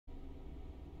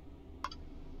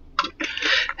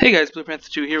Hey guys, Blue Panther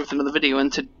 2 here with another video,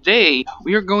 and today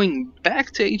we are going back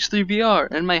to H3VR,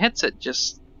 and my headset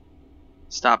just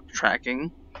stopped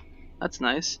tracking. That's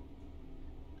nice.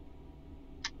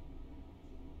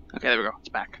 Okay, there we go, it's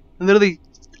back. I'm literally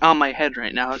on my head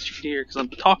right now, as you can hear, because I'm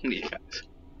talking to you guys.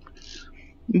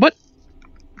 But,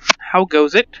 how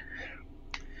goes it?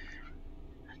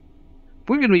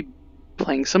 We're going to be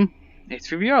playing some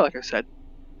H3VR, like I said.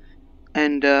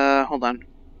 And, hold on.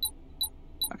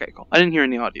 Okay, cool. I didn't hear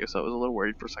any audio, so I was a little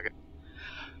worried for a second.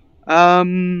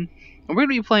 We're going to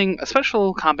be playing a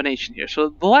special combination here. So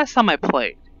the last time I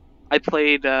played, I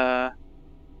think I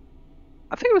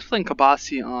was playing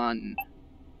Kabasi on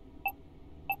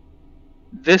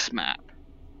this map.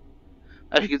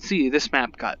 As you can see, this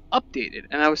map got updated,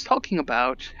 and I was talking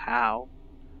about how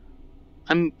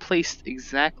I'm placed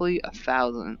exactly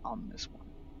 1,000 on this one.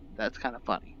 That's kind of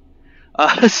funny.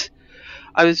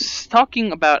 I was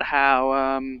talking about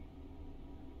how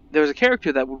there was a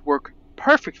character that would work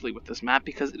perfectly with this map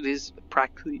because it is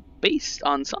practically based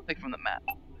on something from the map.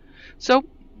 So,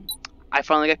 I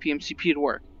finally got PMCP to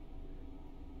work.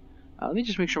 Let me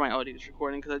just make sure my audio is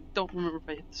recording because I don't remember if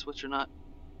I hit the switch or not.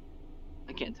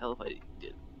 I can't tell if I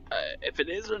did. If it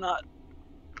is or not.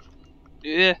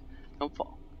 Yeah, don't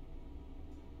fall.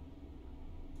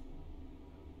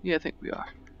 Yeah, I think we are.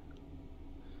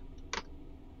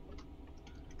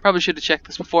 Probably should have checked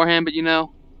this beforehand, but you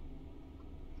know.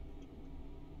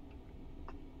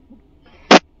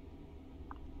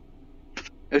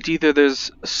 It's either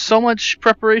there's so much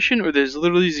preparation or there's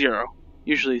literally zero.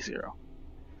 Usually zero.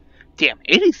 Damn,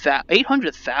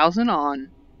 800,000 on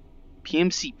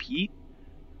PMCP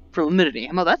for limited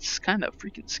ammo? That's kind of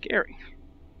freaking scary.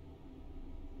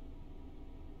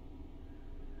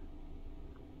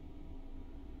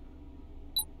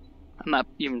 I'm not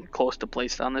even close to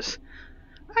placed on this.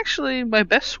 Actually, my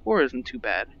best score isn't too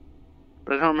bad.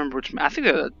 But I don't remember which map. I think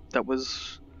that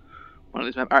was one of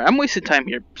these maps. Alright, I'm wasting time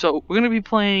here. So, we're going to be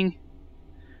playing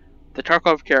the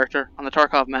Tarkov character on the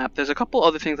Tarkov map. There's a couple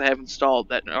other things I have installed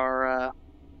that are,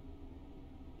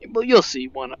 well, you'll see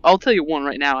one. I'll tell you one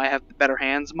right now. I have the Better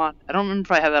Hands mod. I don't remember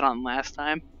if I had that on last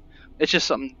time. It's just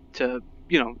something to,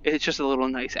 you know, it's just a little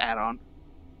nice add-on.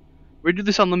 We do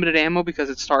this on limited ammo because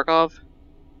it's Tarkov.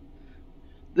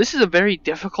 This is a very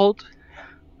difficult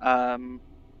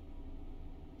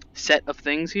set of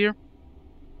things here.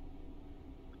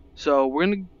 So we're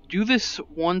going to do this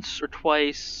once or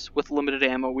twice with limited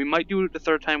ammo. We might do it the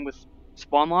third time with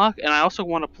spawn lock, and I also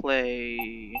want to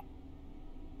play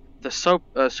the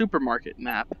supermarket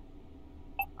map.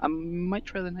 I might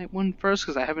try the night one first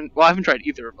because I haven't tried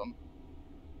either of them.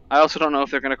 I also don't know if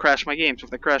they're going to crash my game. So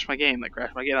if they crash my game, they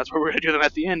crash my game. That's why we're going to do them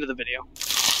at the end of the video.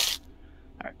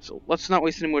 Alright, so let's not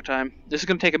waste any more time. This is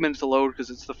going to take a minute to load because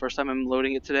it's the first time I'm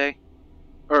loading it today.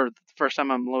 Or the first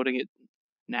time I'm loading it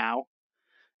now.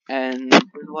 And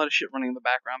there's a lot of shit running in the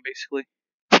background, basically,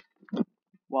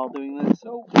 while doing this.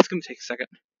 So it's going to take a second.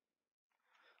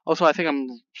 Also, I think I'm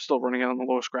still running it on the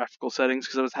lowest graphical settings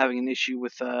because I was having an issue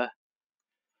with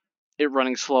it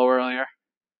running slow earlier.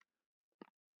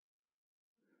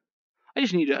 I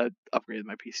just need to upgrade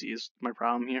my PC is my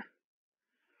problem here.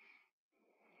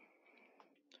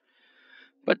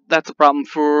 But that's a problem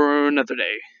for another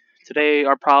day. Today,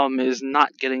 our problem is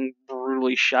not getting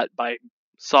brutally shot by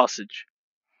sausage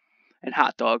and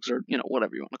hot dogs, or, you know,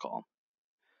 whatever you want to call them.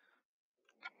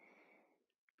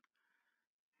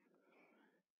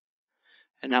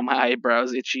 And now my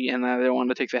eyebrow's itchy, and I don't want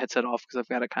to take the headset off because I've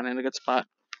got it kind of in a good spot.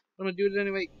 I'm going to do it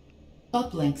anyway.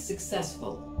 Uplink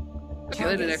successful.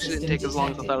 Okay, that actually didn't take as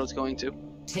long as I thought it was going to.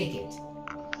 Take it.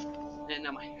 And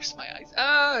now here's my eyes.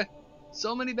 Ah!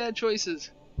 So many bad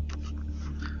choices.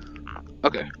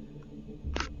 Okay.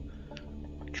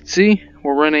 You can see,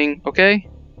 we're running, okay?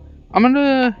 I'm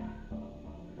gonna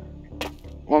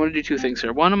do two things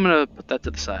here. One, I'm gonna put that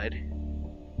to the side.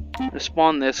 I'm gonna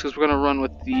spawn this, because we're gonna run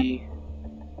with the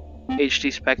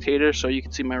HD spectator, so you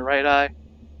can see my right eye.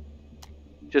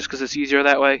 Just because it's easier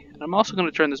that way. And I'm also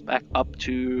gonna turn this back up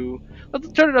to... Let's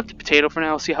turn it up to potato for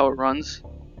now, see how it runs.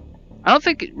 I don't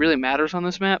think it really matters on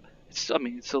this map. It's a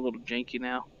little janky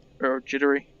now. Or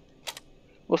jittery.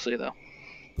 We'll see, though.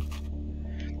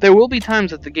 There will be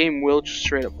times that the game will just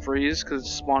straight up freeze because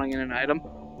it's spawning in an item.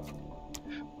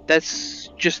 That's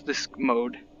just this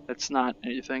mode. That's not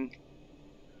anything.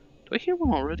 Do I hear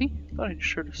one already? I thought I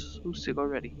just heard a SOSIG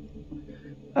already.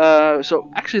 So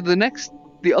actually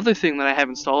the other thing that I have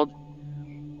installed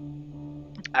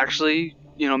actually,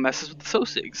 you know, messes with the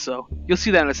SOSIGs. So you'll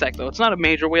see that in a sec though. It's not a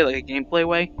major way, like a gameplay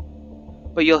way,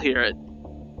 but you'll hear it.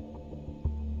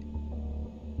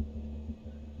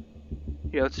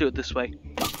 Here, let's do it this way.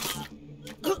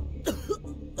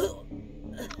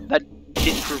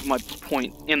 didn't prove my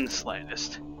point in the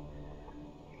slightest.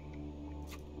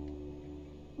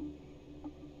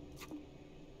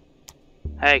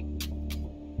 Hey.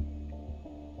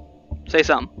 Say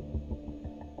something.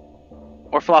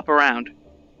 Or flop around.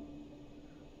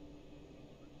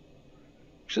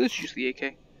 Actually, let's use the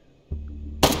AK.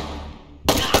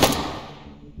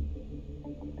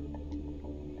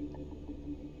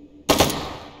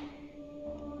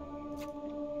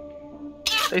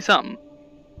 Say something.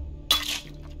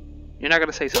 You're not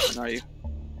gonna say something, are you?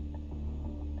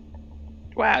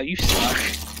 Wow, you suck.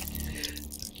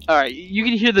 Alright, you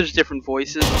can hear there's different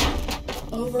voices.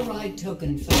 Override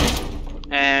token found.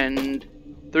 And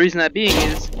the reason that being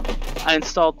is I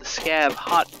installed the Scab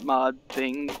hot mod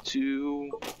thing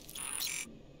to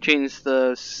change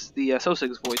the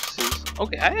SOSIG's voices.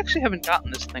 Okay, I actually haven't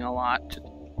gotten this thing a lot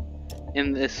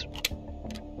in this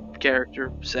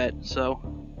character set, so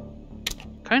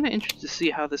kind of interested to see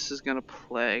how this is gonna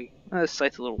play. This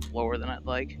sight's a little lower than I'd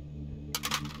like.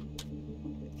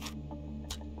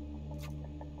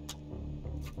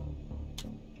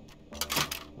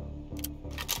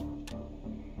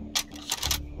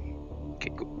 Okay,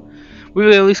 cool.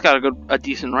 We at least got a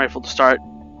decent rifle to start.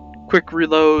 Quick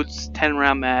reloads,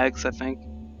 10-round mags, I think.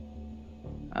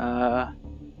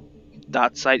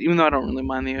 Dot sight, even though I don't really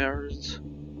mind the errors.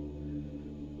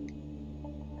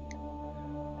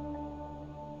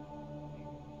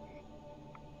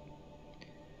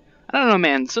 I don't know,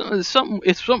 man. It's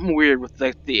something weird with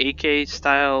like the AK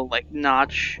style, like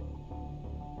notch,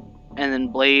 and then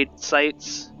blade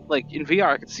sights. Like in VR,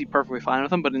 I could see perfectly fine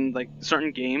with them, but in like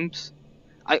certain games,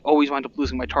 I always wind up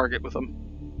losing my target with them.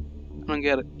 I don't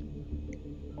get it.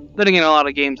 Then again, a lot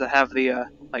of games that have the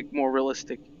like more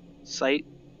realistic sight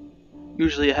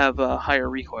usually have a higher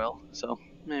recoil, so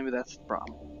maybe that's the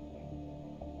problem.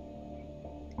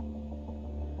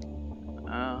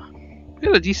 We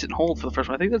got a decent hold for the first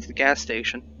one. I think that's the gas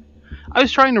station. I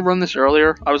was trying to run this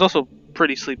earlier. I was also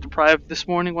pretty sleep deprived this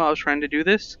morning while I was trying to do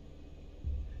this.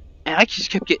 And I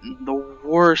just kept getting the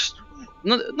worst,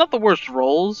 not the worst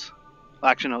rolls.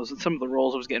 Well, actually, no, some of the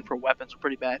rolls I was getting for weapons were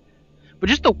pretty bad. But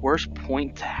just the worst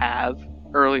point to have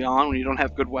early on when you don't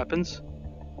have good weapons.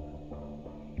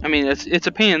 I mean, it's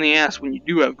a pain in the ass when you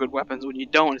do have good weapons. When you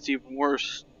don't, it's even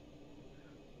worse.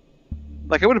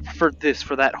 Like, I would have preferred this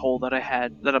for that hole that I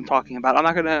had, that I'm talking about. I'm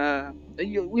not gonna...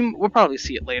 We'll probably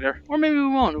see it later. Or maybe we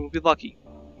won't, we'll be lucky.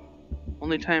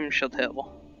 Only time shall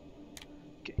tell.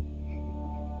 Okay.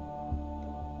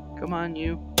 Come on,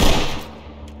 you.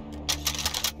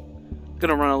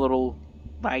 Gonna run a little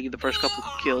laggy the first couple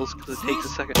of kills, because it takes a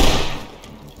second.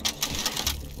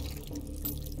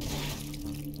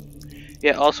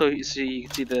 Yeah, also, you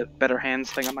can see the better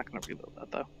hands thing. I'm not gonna reload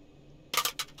that, though.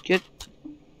 Get...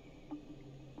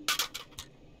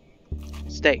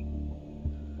 Stay.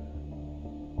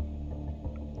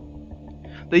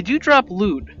 They do drop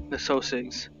loot, the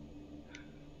SOSIGs.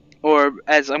 Or,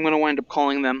 as I'm going to wind up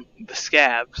calling them, the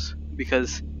Scabs,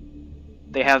 because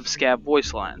they have Scab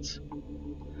voice lines.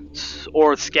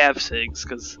 Or Scab SIGs,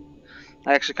 because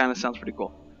that actually kind of sounds pretty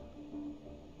cool.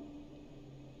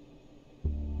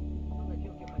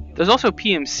 There's also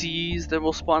PMCs that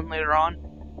will spawn later on.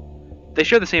 They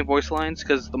share the same voice lines,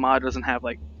 because the mod doesn't have,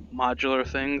 like, modular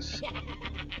things.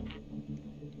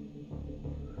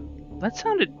 That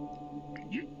sounded... What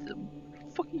the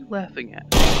fuck are you laughing at?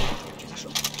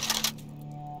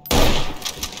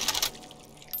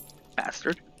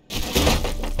 Bastard.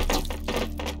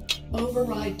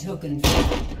 Override token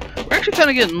found. We're actually kind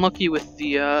of getting lucky with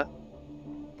the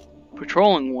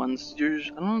patrolling ones.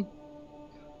 I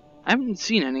haven't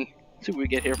seen any. Let's see what we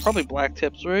get here. Probably black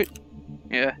tips, right?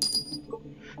 Yeah.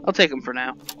 I'll take them for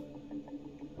now.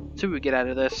 Let's see what we get out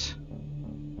of this.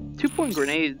 2-point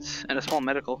grenades and a small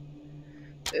medical.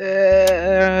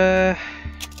 Another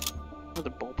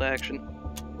bolt action.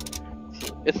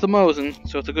 It's the Mosin,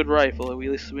 so it's a good rifle. At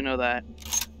least we know that.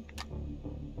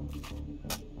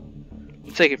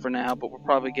 We'll take it for now, but we're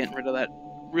probably getting rid of that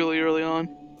really early on.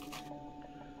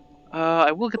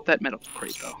 I will get that medical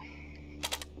crate though.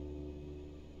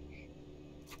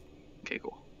 Okay,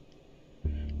 cool.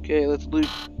 Okay, let's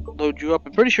load you up.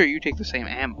 I'm pretty sure you take the same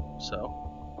ammo, so.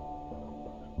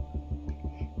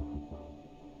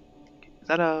 Is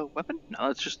that a weapon? No,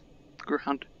 it's just the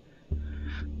ground.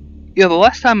 Yeah, the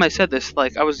last time I said this,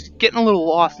 like, I was getting a little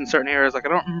lost in certain areas. Like, I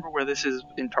don't remember where this is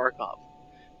in Tarkov.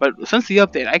 But since the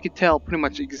update, I could tell pretty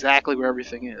much exactly where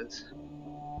everything is.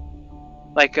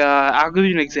 Like, I'll give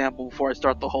you an example before I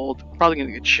start the hold. I'm probably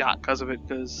gonna get shot because of it,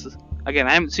 because, again,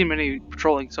 I haven't seen many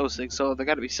patrolling SOSIGs, so they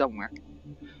gotta be somewhere.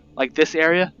 Like this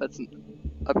area, that's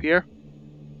up here.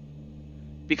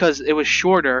 Because it was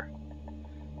shorter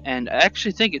and I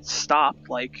actually think it stopped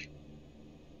like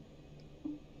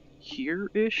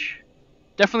here-ish.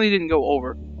 Definitely didn't go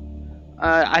over.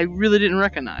 I really didn't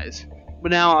recognize,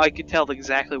 but now I could tell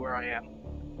exactly where I am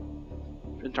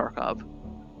in Tarkov.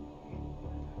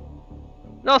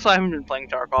 But also, I haven't been playing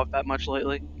Tarkov that much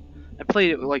lately. I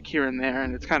played it like here and there,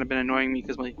 and it's kind of been annoying me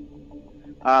because the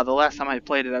last time I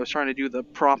played it, I was trying to do the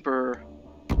proper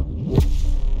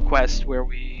quest where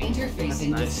we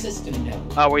Interfacing with system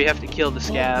node. where you have to kill the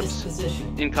Hold scabs this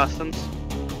position. in customs.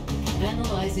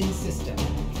 Analyzing system.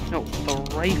 No, the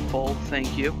rifle,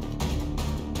 thank you.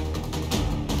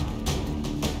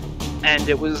 And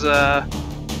it was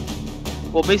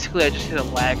well, basically I just hit a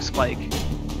lag spike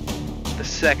the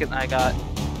second I got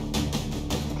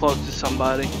close to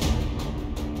somebody,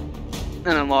 and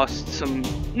I lost some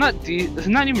not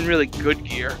even really good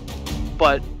gear,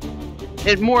 but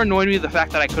it more annoyed me the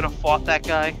fact that I could have fought that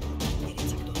guy,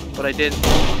 but I didn't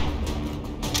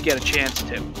get a chance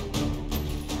to.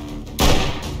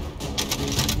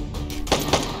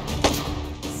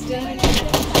 Static.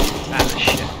 Ah,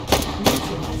 shit.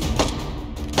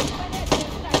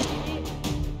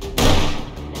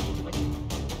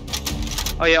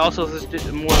 Oh yeah, also this did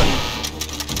more than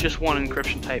just one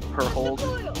encryption type per hold.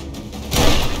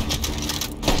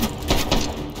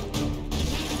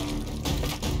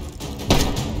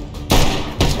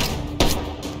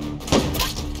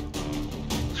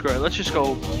 Screw it, let's just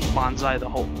go bonsai the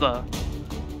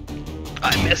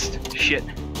I missed. Shit.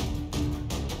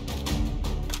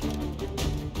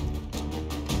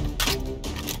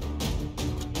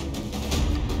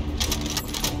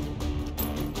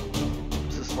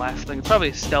 Last thing. It's probably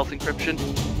a stealth encryption.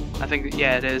 I think,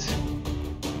 yeah, it is.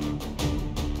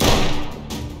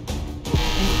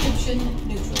 Encryption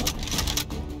neutralized.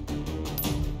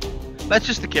 That's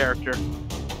just the character.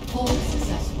 Hold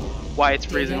successful. Why it's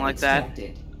freezing Data like that.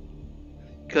 extracted.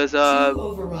 Because, Two the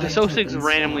override SOSIGs tokens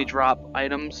randomly found. drop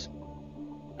items.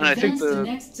 And I think Advance to the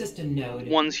next system node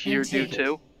ones here and do take it.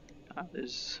 too.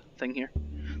 There's a thing here.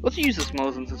 Let's use this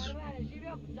Mosin since...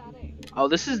 Oh,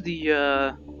 this is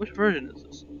the, which version is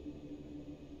this?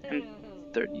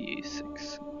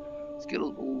 M36. Let's get a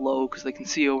little low because they can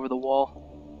see over the wall.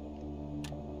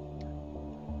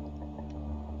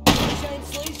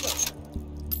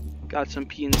 Got some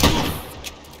PNC.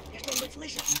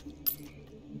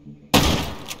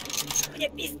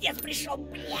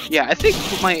 Yeah, I think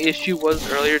what my issue was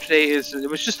earlier today is it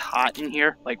was just hot in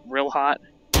here, like real hot.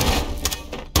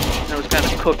 And it was kind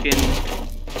of cooking,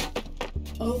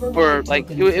 Override or like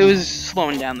token it was found.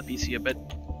 slowing down the PC a bit.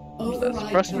 Override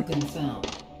suppressor? token found.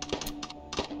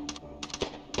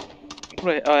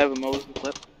 What I have a Mosin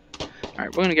clip.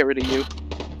 Alright, we're gonna get rid of you.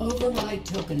 Override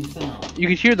token found. You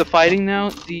can hear the fighting now.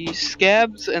 The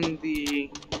scabs and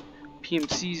the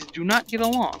PMCs do not get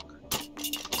along.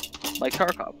 Like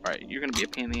Tarkov. Alright, you're gonna be a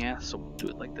pain in the ass, so we'll do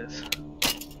it like this.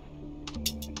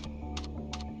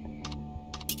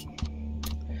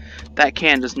 That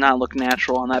can does not look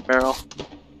natural on that barrel.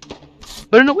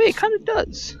 But in a way, it kind of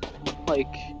does. Like,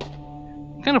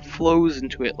 it kind of flows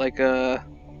into it like a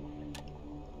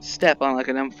step on like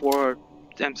an M4 or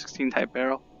M16 type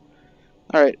barrel.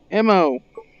 Alright, ammo.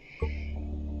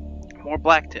 More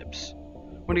black tips.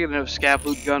 We're gonna get another scab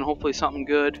loot gun, hopefully something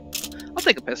good. I'll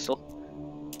take a pistol.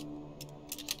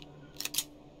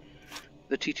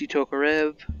 The TT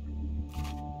Tokarev.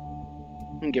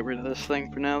 And get rid of this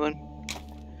thing for now then.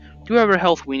 Do have our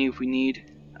health weenie if we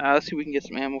need. Let's see if we can get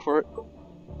some ammo for it.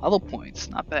 Hollow points,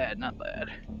 not bad, not bad.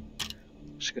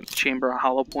 Just gonna chamber a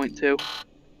hollow point too.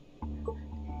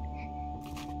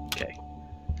 Okay.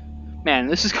 Man,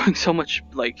 this is going so much,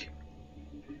 like,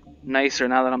 nicer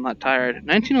now that I'm not tired.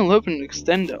 1911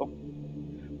 Extendo.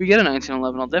 We get a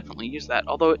 1911, I'll definitely use that.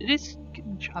 Although it is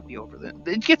getting choppy over there.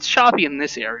 It gets choppy in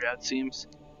this area, it seems.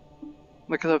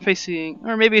 Like, I'm facing,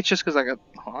 or maybe it's just because I got.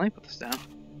 Hold on, let me put this down.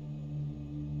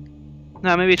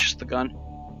 No, maybe it's just the gun.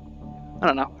 I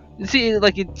don't know. You see,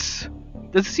 like, it's.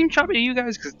 Does it seem choppy to you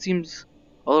guys? Because it seems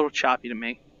a little choppy to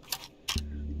me.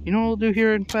 You know what we'll do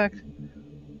here, in fact?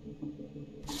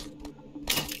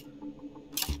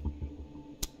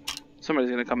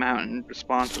 Somebody's gonna come out and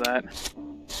respond to that.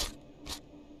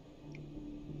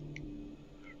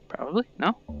 Probably?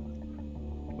 No?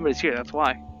 Nobody's here, that's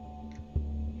why.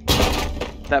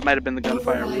 That might have been the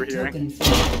gunfire we were hearing.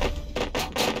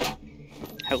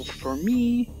 Health for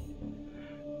me.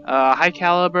 High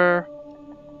caliber.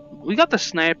 We got the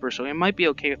sniper, so we might be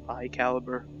okay with the high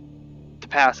caliber to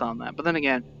pass on that. But then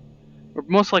again, we're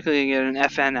most likely gonna get an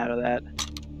FN out of that.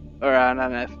 Or,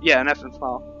 not an F. Yeah, an FN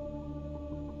file.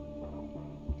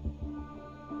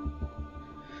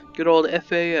 Good old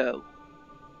FAO.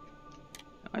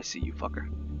 I see you, fucker.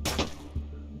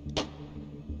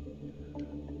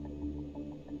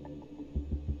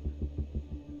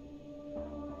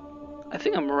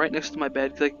 think I'm right next to my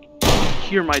bed because I can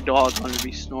hear my dog under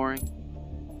me snoring.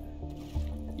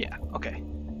 Yeah, okay.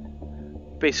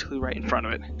 Basically right in front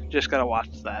of it. Just gotta watch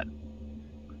that.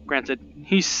 Granted,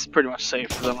 he's pretty much safe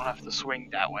because I don't have to swing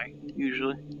that way,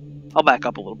 usually. I'll back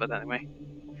up a little bit anyway.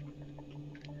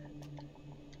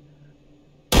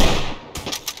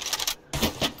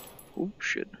 Oh,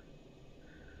 shit.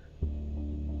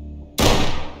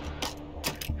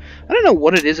 I don't know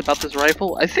what it is about this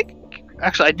rifle.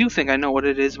 Actually, I do think I know what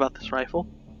it is about this rifle.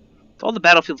 It's all the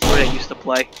Battlefield 3 I used to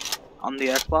play on the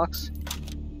Xbox.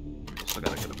 Still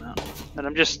got a good amount. And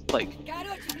I'm just like...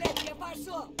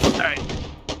 Alright.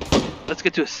 Let's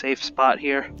get to a safe spot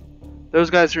here. Those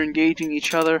guys are engaging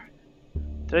each other.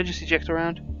 Did I just eject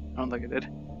around? I don't think I did. I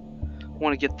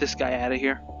want to get this guy out of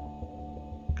here.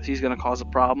 Because he's going to cause a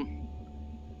problem.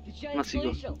 Unless he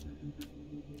goes... He's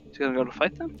going to go to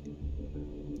fight them?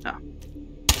 No.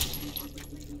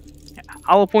 Yeah,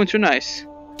 hollow points are nice.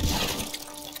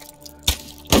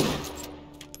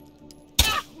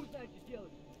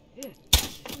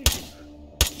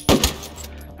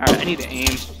 Alright, I need to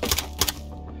aim.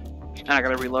 And I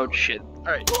gotta reload shit.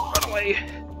 Alright, run away.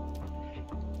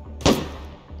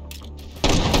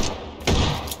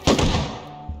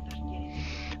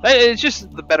 It's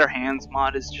just the Better Hands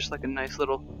mod is just like a nice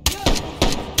little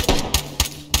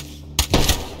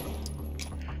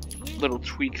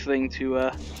tweak thing to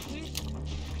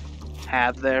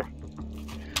have there.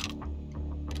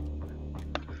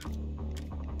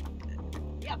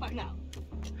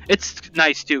 It's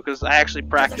nice too because I actually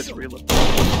practice reload.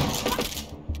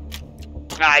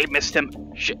 I missed him.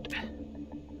 Shit.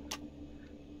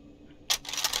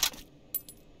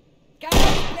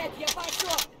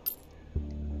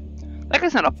 That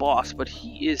guy's not a boss, but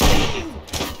he is.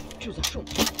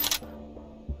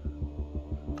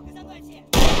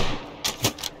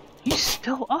 He's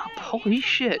still up. Holy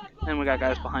shit. And we got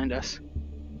guys behind us.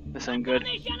 This ain't good.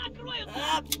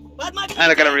 And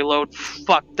I gotta reload.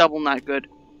 Fuck, double not good.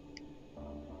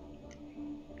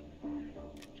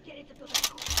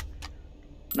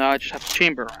 No, I just have to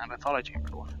chamber around. I thought I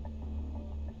chambered one.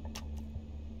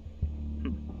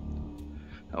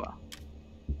 Oh well.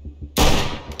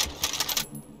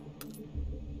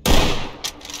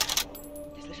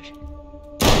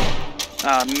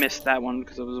 Missed that one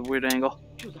because it was a weird angle.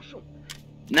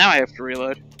 Now I have to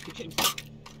reload.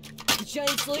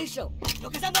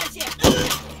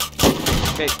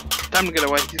 Okay, time to get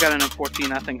away. He's got an M14,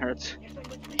 that thing hurts.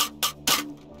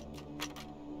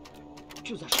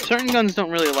 Certain guns don't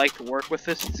really like to work with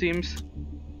this, it seems.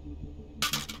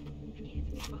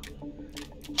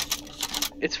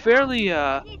 It's fairly,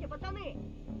 Where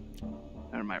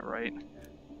am I right?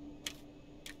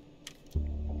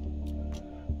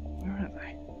 Where are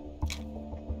they?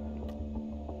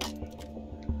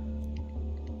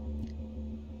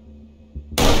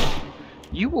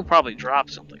 You will probably drop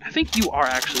something. I think you are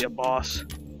actually a boss.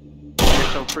 You're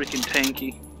so freaking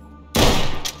tanky.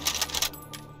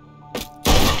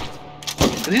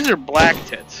 These are black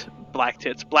tips.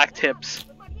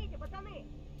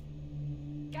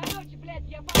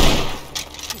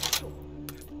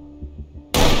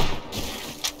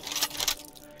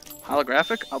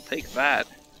 Holographic? I'll take that.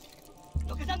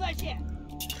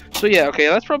 So yeah, okay,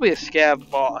 that's probably a scav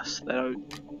boss that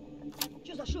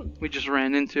we just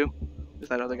ran into. Is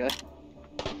that other guy?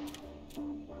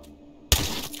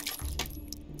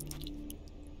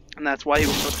 And that's why he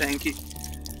was so tanky.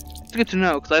 It's good to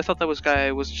know, because I thought that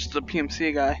guy was just a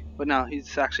PMC guy, but no,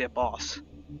 he's actually a boss.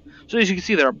 So as you can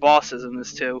see, there are bosses in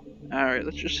this too. Alright,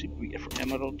 let's just see what we get from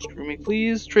ammo. Don't screw me,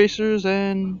 please. Tracers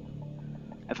and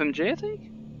FMJ, I think?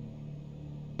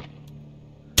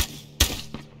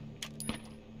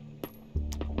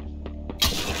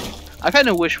 I kind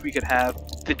of wish we could have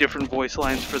the different voice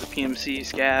lines for the PMC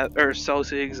scav, or cell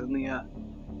SIGs and the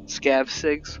scav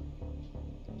SIGs.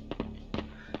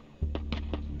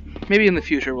 Maybe in the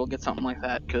future we'll get something like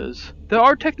that, because there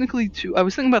are technically two. I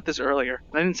was thinking about this earlier.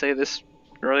 I didn't say this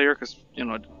earlier because, you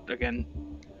know, again,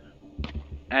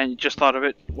 and just thought of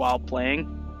it while playing.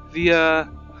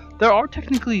 There are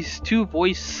technically two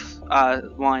voice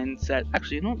lines that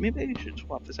actually, you know what, maybe I should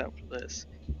swap this out for this.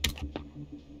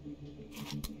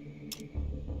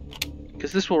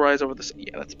 Because this will rise over this.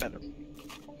 Yeah, that's better.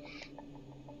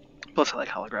 Plus, I like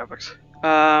holographics.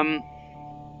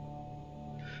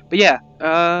 But yeah,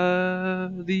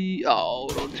 oh,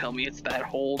 don't tell me it's that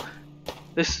hold.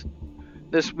 This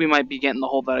we might be getting the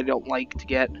hold that I don't like to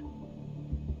get.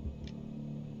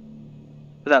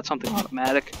 Without something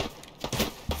automatic.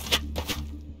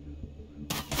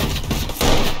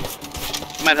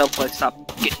 Might help if I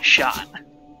stop getting shot.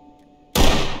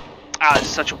 Ah, it's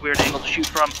such a weird angle to shoot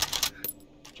from.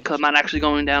 Cause I'm not actually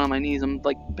going down on my knees, I'm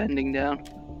like bending down.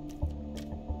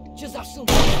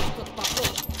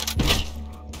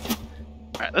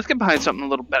 Alright, let's get behind something a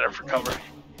little better for cover.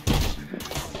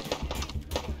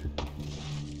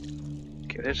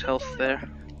 Okay, there's health there.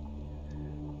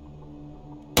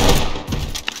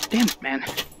 Damn it, man.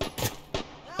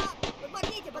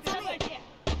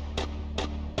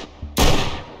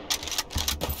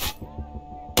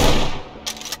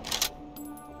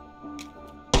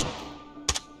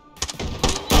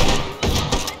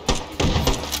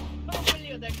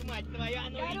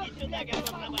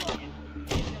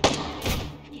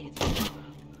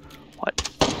 What?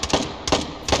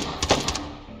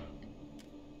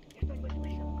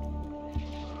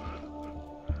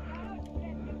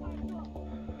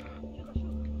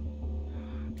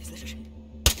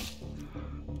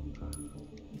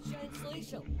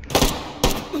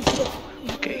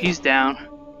 Okay, he's down.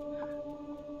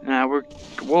 Now we're...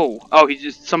 Whoa. Oh,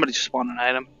 somebody just spawned an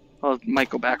item. Well, might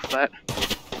go back for that.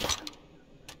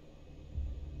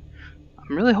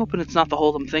 I'm really hoping it's not the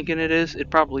hold I'm thinking it is. It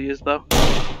probably is, though.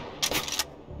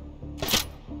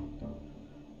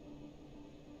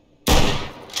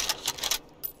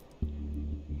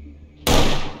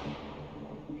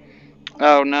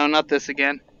 Oh, no, not this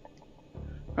again.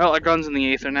 Well, our gun's in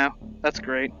the Aether now. That's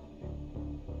great.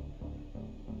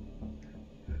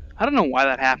 I don't know why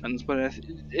that happens, but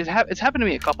it's happened to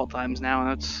me a couple times now,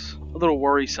 and it's a little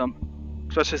worrisome.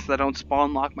 Especially since I don't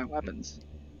spawn lock my weapons.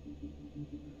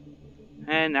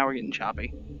 And now we're getting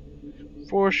choppy.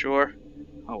 For sure.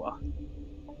 Oh well.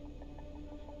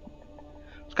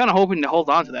 I was kind of hoping to hold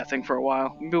on to that thing for a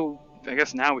while. Maybe I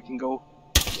guess now we can go.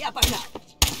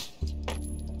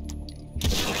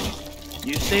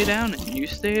 You stay down, and you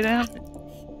stay down.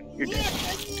 You're dead.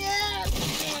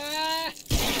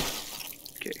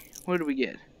 Okay, what did we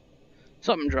get?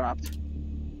 Something dropped.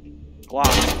 Glock.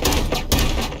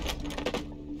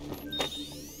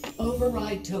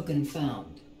 Override token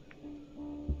found.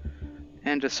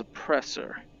 And a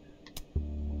suppressor.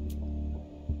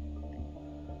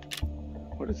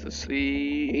 What is this?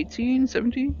 The 18?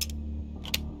 17?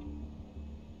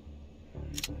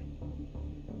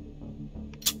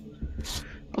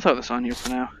 I'll throw this on here for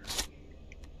now.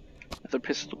 Another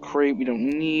pistol crate we don't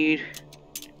need.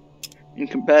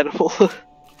 Incompatible.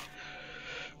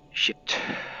 Shit.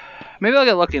 Maybe I'll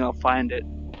get lucky and I'll find it.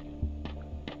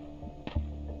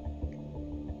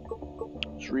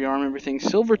 Let's rearm everything.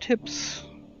 Silver tips.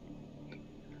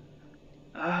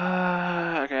 Okay,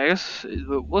 I guess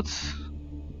let's.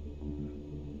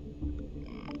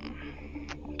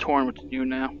 I'm torn what to do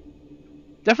now.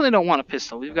 Definitely don't want a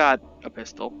pistol. We've got a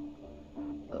pistol.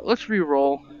 Let's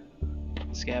re-roll.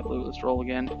 Scab loot. Let's roll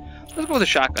again. Let's go with a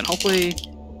shotgun. Hopefully.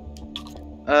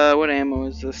 What ammo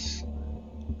is this?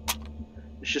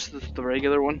 It's just the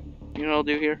regular one. You know what I'll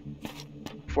do here?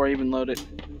 Before I even load it.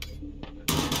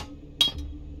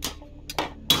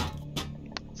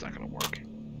 It's not gonna work.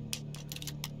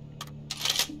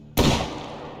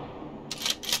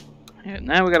 Yeah,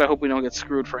 now we gotta hope we don't get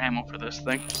screwed for ammo for this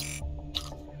thing.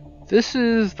 This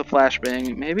is the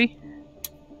flashbang, maybe?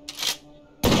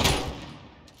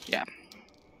 Yeah.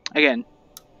 Again.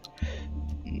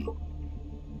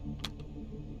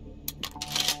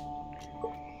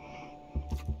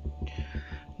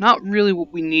 Not really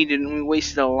what we needed, and we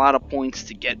wasted a lot of points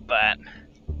to get that.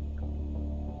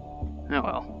 Oh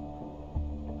well.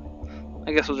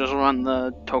 I guess we'll just run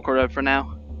the Tokarev for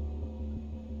now.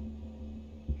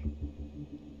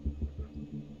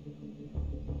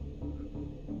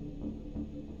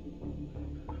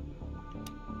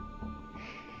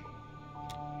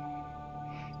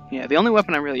 Yeah, the only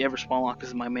weapon I really ever spawn lock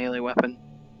is my melee weapon.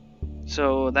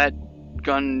 So that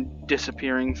gun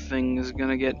disappearing thing is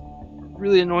gonna get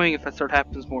really annoying if that sort of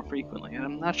happens more frequently, and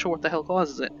I'm not sure what the hell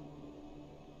causes it.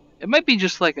 It might be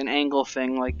just like an angle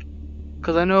thing, like,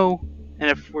 because I know, and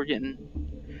if we're getting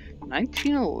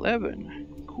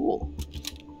 1911, cool.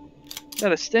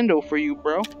 Got a stendo for you,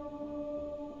 bro.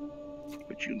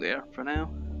 Put you there for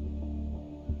now.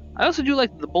 I also do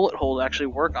like the bullet hole to actually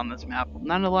work on this map.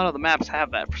 Not a lot of the maps have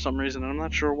that for some reason, and I'm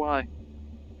not sure why.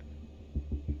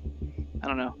 I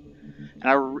don't know.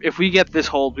 And if we get this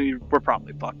hold, we're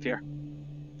probably fucked here.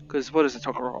 Because what is it,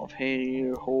 Tokarev? Hey,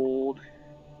 hold.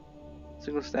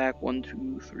 Single stack, 1,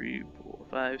 2, 3, 4,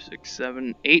 5, 6,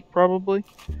 7, 8 probably.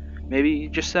 Maybe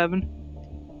just 7.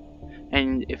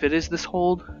 And if it is this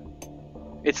hold,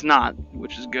 it's not,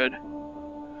 which is good.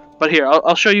 But here,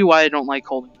 I'll show you why I don't like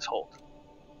holding this hold.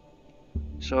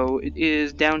 So it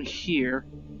is down here,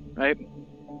 right?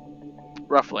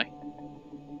 Roughly.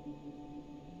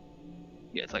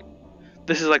 Yeah, it's like,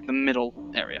 this is like the middle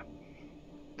area.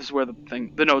 This is where the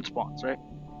node spawns, right?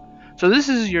 So this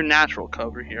is your natural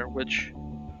cover here, which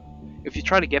if you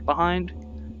try to get behind,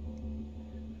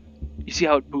 you see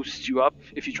how it boosts you up.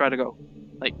 If you try to go,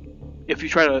 like, if you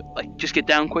try to like just get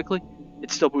down quickly, it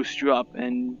still boosts you up.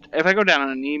 And if I go down on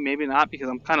a knee, maybe not, because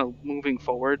I'm kind of moving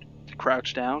forward to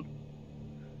crouch down.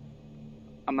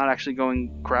 I'm not actually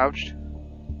going crouched.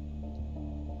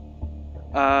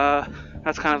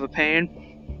 That's kind of a pain.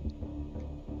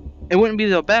 It wouldn't be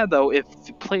so bad though if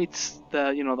the plates,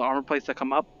 the armor plates that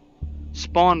come up,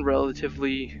 spawn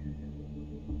relatively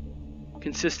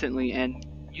consistently and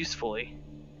usefully.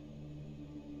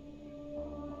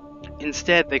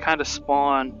 Instead, they kind of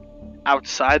spawn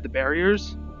outside the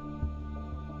barriers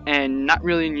and not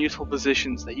really in useful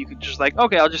positions that you could just like,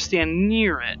 okay, I'll just stand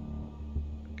near it.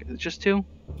 Okay, is it just two?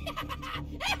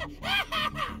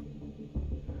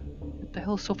 What the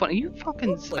hell is so funny? You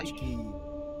fucking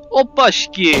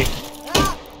Opashki!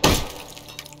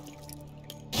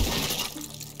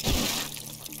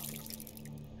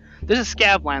 There's a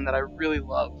scab line that I really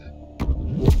love,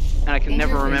 and I can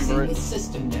never remember it.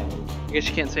 I guess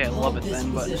you can't say I love it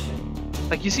then, but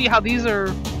like you see how these are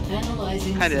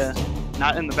kind of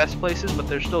not in the best places, but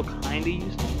they're still kind of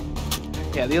used.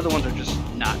 Yeah, the other ones are just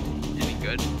not any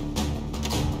good.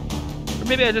 Or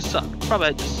maybe I just suck. Probably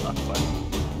I just suck, but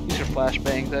these are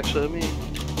flashbangs actually to me.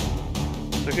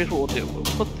 So here's what we'll do. We'll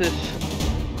put this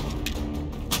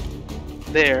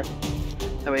there.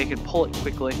 That way you can pull it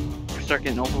quickly or start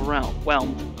getting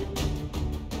overwhelmed.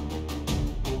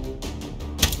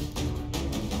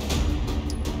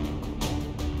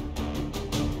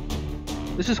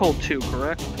 This is hold 2,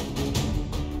 correct?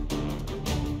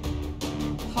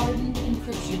 Hardened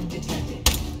encryption detected.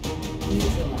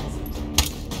 Neutralize it.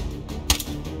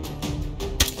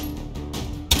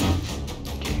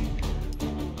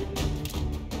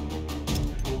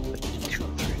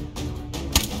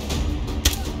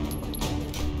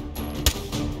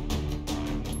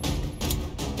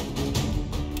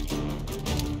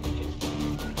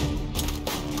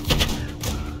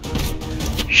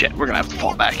 Shit, we're gonna have to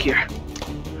fall back here.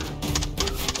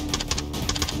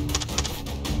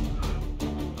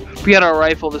 If we had our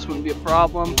rifle, this wouldn't be a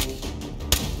problem.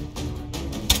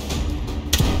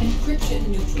 Encryption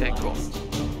neutralized. Okay, cool.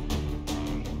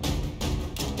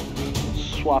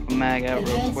 Swap a mag out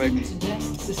real quick.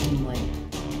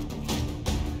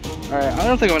 Alright, I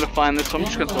don't think I'm gonna find this, so I'm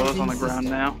just gonna throw this on the ground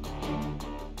now.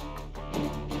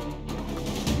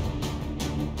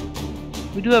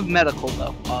 We do have medical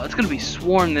though. Oh, it's gonna be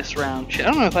swarm this round. Shit,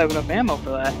 I don't know if I have enough ammo for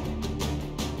that.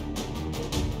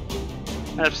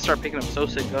 I'd have to start picking up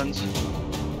Sosa guns,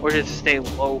 or just stay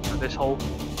low for this whole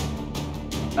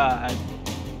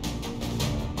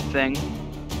thing.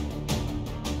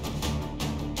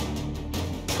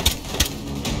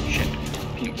 Shit,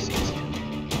 PMCs.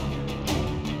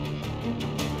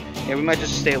 Yeah, we might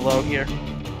just stay low here.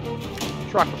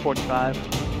 Let's rock the 45.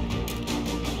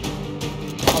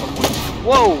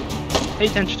 Whoa! Pay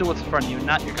attention to what's in front of you,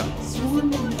 not your gun.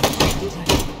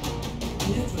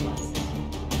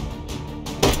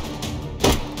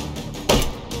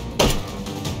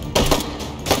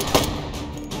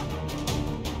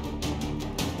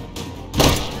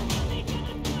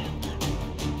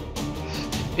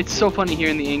 It's so funny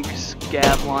hearing the ink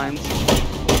scab lines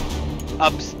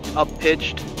up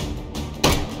pitched.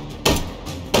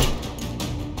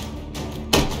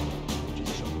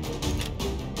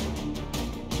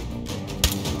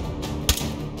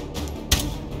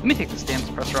 Let me take this damn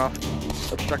suppressor off.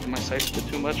 It's obstructing my sights a bit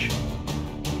too much.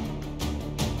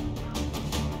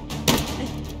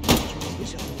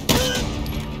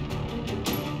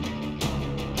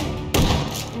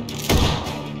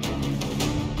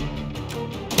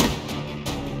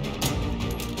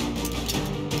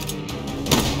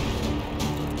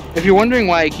 If you're wondering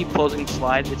why I keep closing the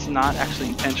slide, it's not actually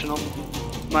intentional.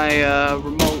 My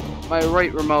my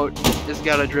right remote has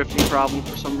got a drifting problem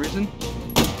for some reason.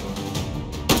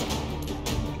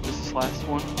 Last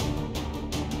one.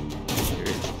 Here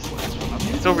is this last one.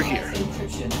 Okay, it's over here.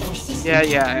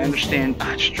 Yeah, I understand.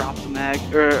 I just dropped the mag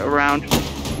around.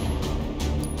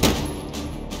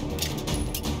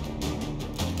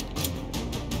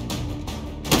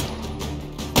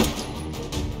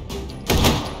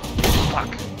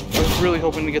 Fuck. I was really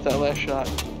hoping to get that last shot.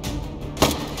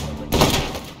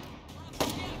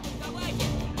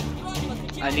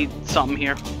 I need something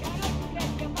here.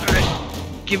 Alright.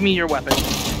 Give me your weapon.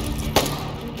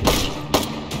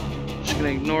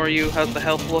 Gonna ignore you. How's the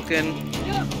health looking?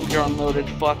 You're unloaded.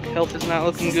 Fuck. Health is not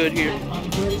looking good here.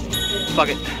 Fuck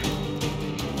it.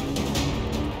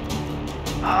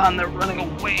 Ah, and they're running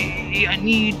away. I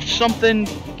need something.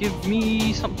 Give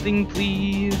me something,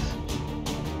 please.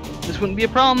 This wouldn't be a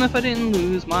problem if I didn't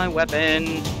lose my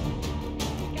weapon.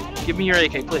 Give me your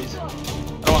AK, please. I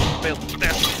don't want to fail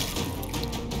this.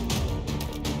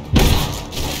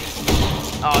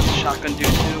 Oh, it's a shotgun dude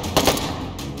too.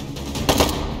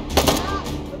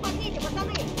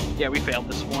 Yeah, we failed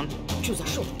this one.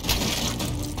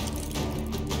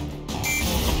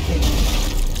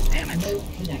 Damn it. No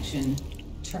connection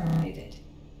terminated.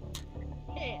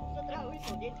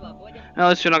 At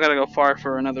least you're not gonna go far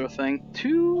for another thing.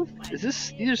 Two? Is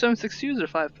this? These are 7.62s or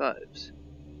 5.5s?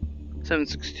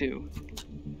 7.62.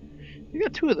 You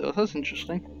got two of those. That's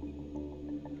interesting.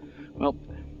 Well,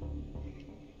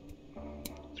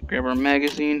 let's grab our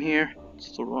magazine here.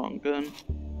 It's the wrong gun.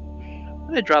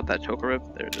 Where did I drop that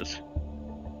Tokarev? There it is.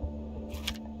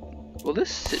 Will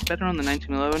this sit better on the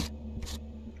 1911?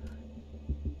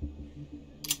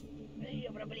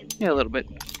 Yeah, a little bit.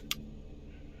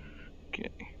 Okay.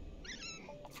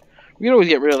 We can always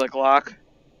get rid of the Glock.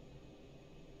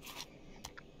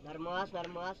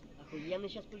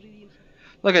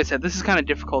 Like I said, this is kind of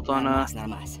difficult on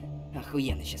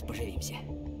Охуенно сейчас поживимся.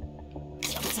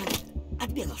 Всё, пацаны,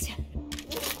 отбегался.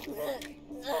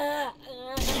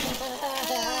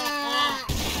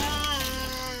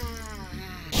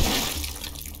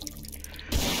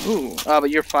 Ooh, but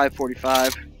you're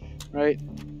 545, right?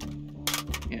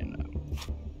 Yeah, no.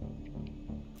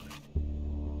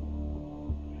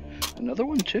 Another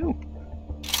one too.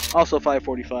 Also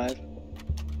 545.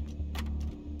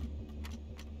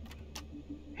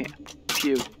 Yeah.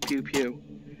 Pew, pew, pew.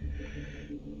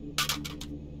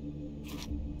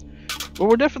 Well,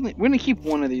 we're gonna keep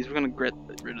one of these. We're gonna get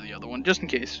rid of the other one just in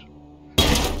case.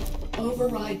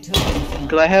 Override token.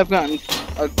 Because I have gotten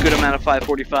a good amount of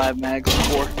 545 mags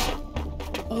before.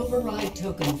 Override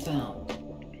token found.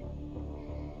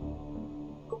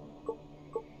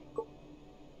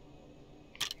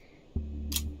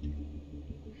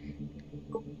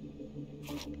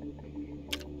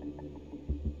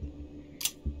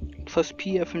 Plus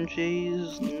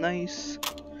PFMJs, nice.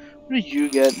 What did you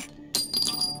get?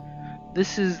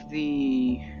 This is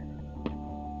the...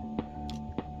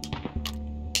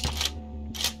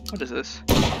 What is this?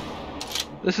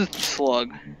 This is the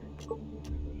slug.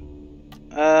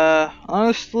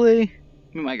 Honestly,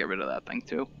 we might get rid of that thing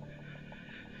too.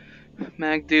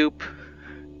 Mag dupe.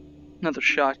 Another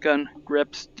shotgun.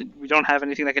 Grips. We don't have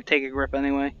anything that could take a grip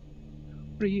anyway.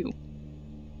 What are you?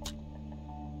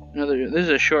 Another. This is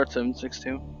a short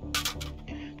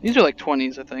 7.62. These are like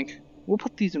 20s, I think. We'll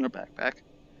put these in our backpack.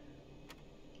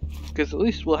 Because at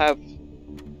least we'll have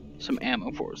some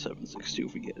ammo for a 7.62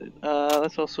 if we get it.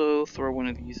 Let's also throw one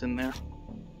of these in there.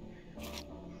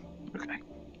 Okay.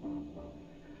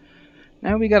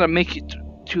 Now we gotta make it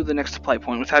to the next supply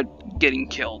point without getting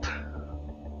killed.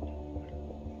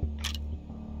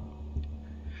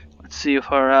 Let's see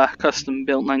if our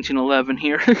custom-built 1911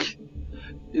 here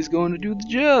is going to do the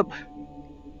job.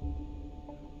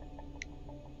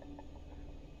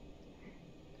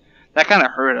 That kind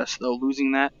of hurt us, though,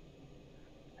 losing that.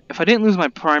 If I didn't lose my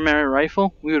primary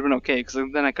rifle, we would have been okay, because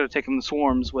then I could have taken the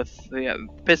swarms with the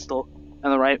pistol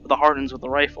and the Hardens with the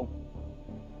rifle.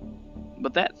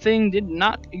 But that thing did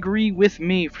not agree with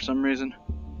me for some reason.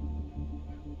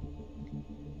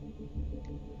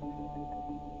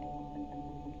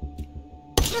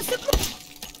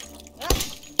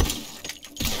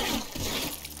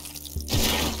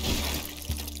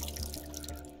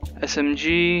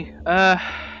 SMG,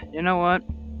 you know what?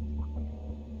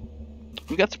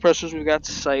 We got suppressors, we've got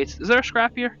sights. Is there a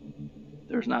scrap here?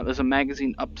 There's not. There's a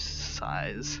magazine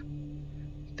upsize.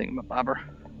 Thingamabobber.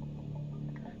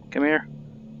 Come here.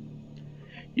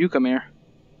 You come here.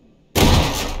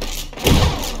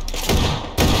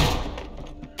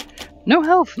 No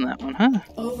health in that one, huh?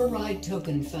 Override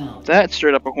token found. That's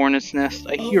straight up a hornet's nest.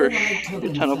 I hear a Override shit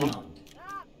token ton of them. found.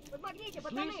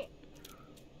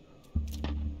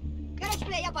 Короче,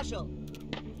 бля, я пошел.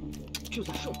 Чё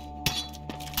за шум?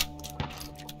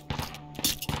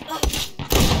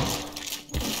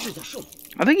 Чё за шум?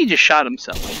 I think he just shot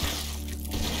himself.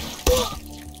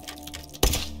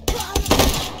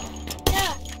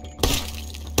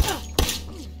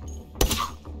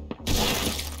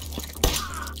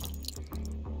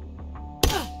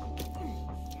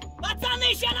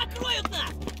 Пацаны, ща накроют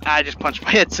нас! I just punched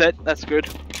my headset. That's good.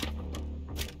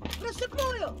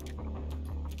 Рассыпную!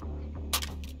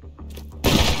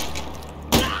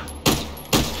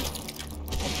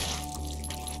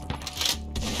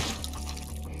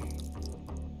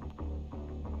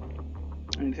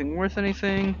 Anything worth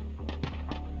anything?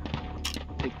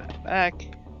 Take that back.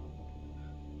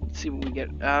 Let's see what we get.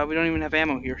 We don't even have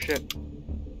ammo here. Shit.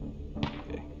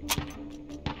 Okay.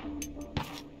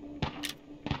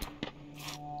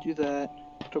 Do that.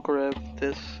 Tokarev,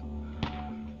 this.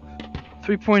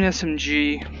 3-point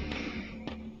SMG.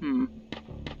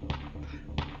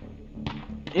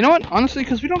 You know what? Honestly,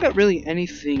 because we don't got really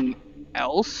anything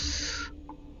else,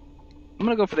 I'm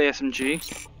gonna go for the SMG,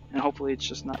 and hopefully it's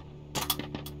just not.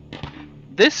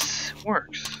 This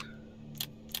works.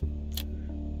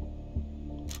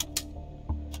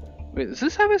 Wait, does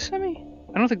this have a semi?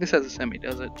 I don't think this has a semi,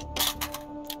 does it?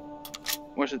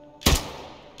 Or is it?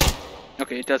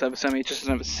 Okay, it does have a semi, it just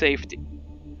doesn't have a safety.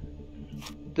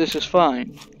 This is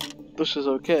fine. This is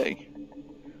okay.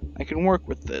 I can work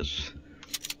with this.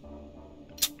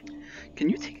 Can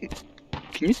you take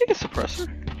a suppressor?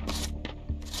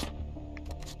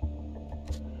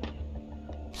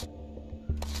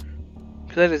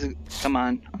 Cause that is, come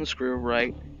on, unscrew,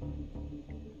 right?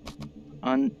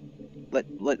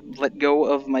 Let go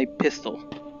of my pistol.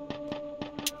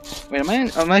 Wait,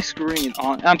 am I screwing it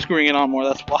on? I'm screwing it on more,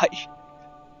 that's why.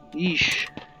 Yeesh.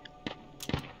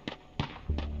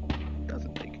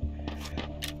 Doesn't take.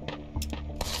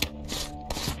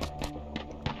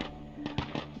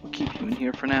 We'll keep you in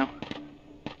here for now.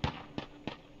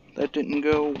 That didn't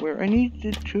go where I needed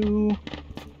it to.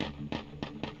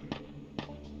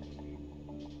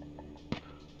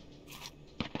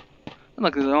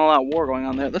 Look, there's an all-out war going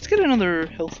on there. Let's get another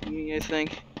health thingy, I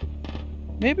think.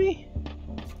 Maybe?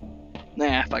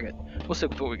 Nah, fuck it. We'll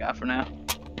stick with what we got for now.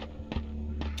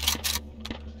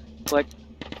 Click.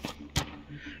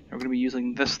 We're gonna be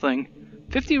using this thing.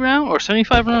 50 round or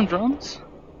 75 round drums?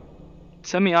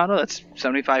 Semi-auto, that's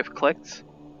 75 clicks.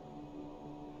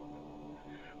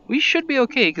 We should be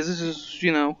okay, because this is,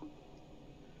 you know,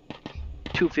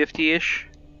 250-ish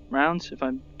rounds, if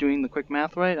I'm doing the quick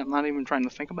math right. I'm not even trying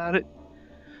to think about it.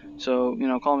 So, you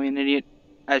know, call me an idiot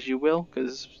as you will,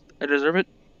 because I deserve it.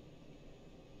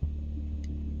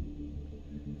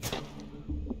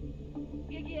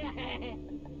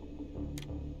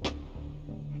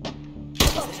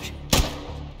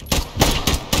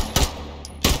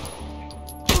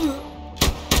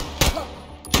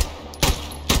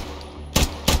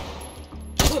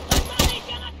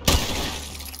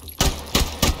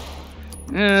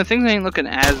 Things ain't looking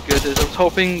as good as I was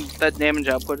hoping. That damage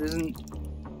output isn't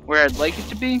where I'd like it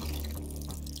to be.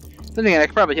 Then again, I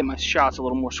could probably hit my shots a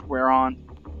little more square on.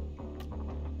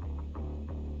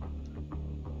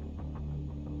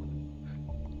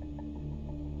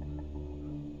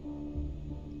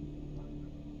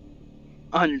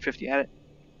 $150 at it.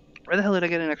 Where the hell did I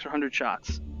get an extra 100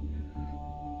 shots?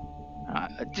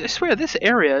 I swear this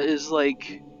area is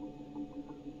like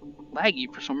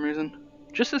laggy for some reason.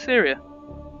 Just this area.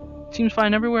 Seems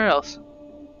fine everywhere else.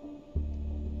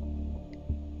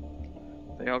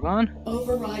 They all gone?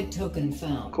 Override token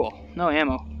found. Cool. No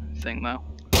ammo thing though.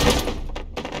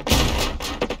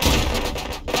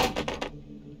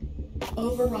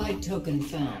 Override token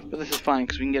found. But this is fine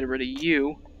because we can get rid of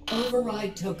you.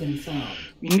 Override token found.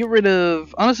 We can get rid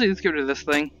of. Honestly, let's get rid of this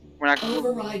thing. We're not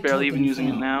Override barely even using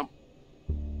it now.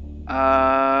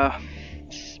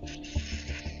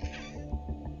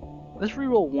 Let's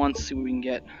reroll once, see what we can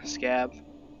get. Scab.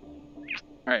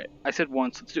 Alright, I said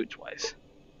once, let's do it twice.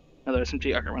 Another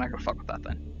SMG, okay, we're not gonna fuck with that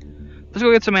then. Let's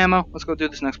go get some ammo, let's go do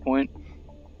this next point.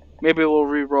 Maybe we'll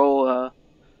reroll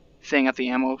thing at the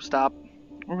ammo stop.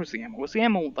 Where was the ammo? Was the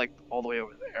ammo, like, all the way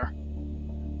over there?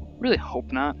 Really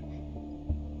hope not.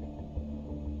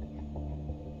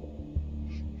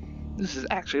 This is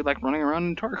actually like running around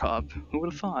in Tarkov. Who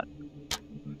would have thought?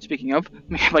 Speaking of, let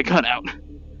me get my gun out.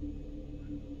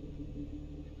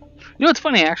 You know what's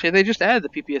funny, actually? They just added the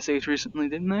PPSH recently,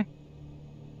 didn't they?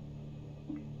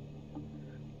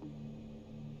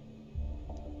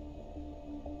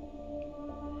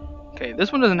 Okay,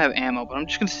 this one doesn't have ammo, but I'm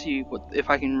just gonna see what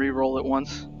if I can re-roll it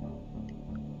once.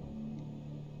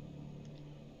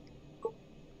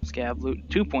 Scab loot,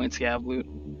 2-point scab loot.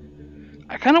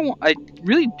 I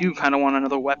really do kind of want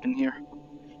another weapon here,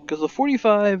 because the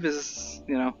 45 is,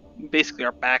 you know, basically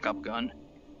our backup gun.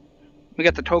 We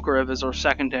got the Tokarev as our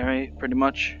secondary, pretty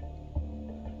much.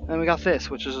 And then we got this,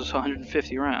 which is just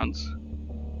 150 rounds.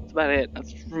 That's about it.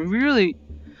 That's really,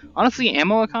 honestly,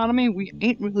 ammo economy, we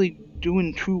ain't really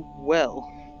doing too well.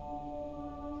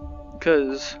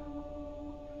 Because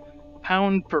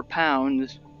pound per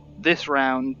pound, this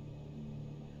round,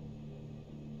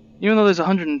 even though there's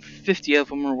 150 of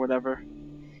them or whatever,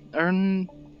 are not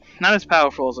as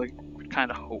powerful as I would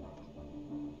kind of hope.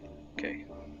 Okay,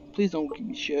 please don't give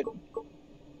me shit.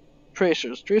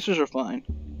 Tracers. Tracers are fine.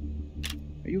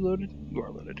 Are you loaded? You are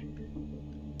loaded.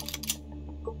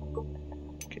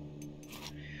 Okay.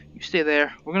 stay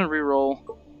there. We're gonna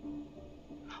re-roll.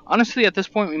 Honestly, at this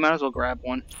point, we might as well grab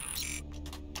one.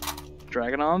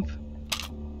 Dragonov.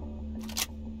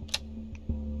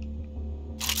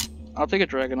 I'll take a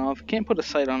Dragonov. Can't put a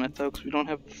sight on it though, because we don't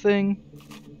have the thing.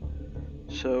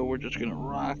 So we're just gonna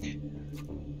rock.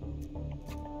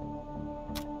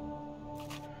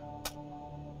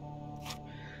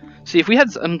 See, if we had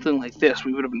something like this,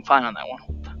 we would have been fine on that one.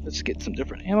 Let's get some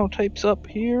different ammo types up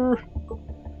here.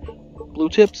 Blue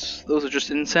tips. Those are just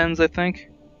incens, I think.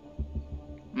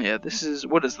 Yeah, this is...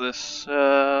 What is this?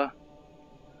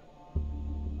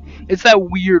 It's that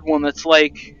weird one that's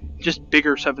like just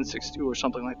bigger 7.62 or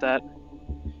something like that.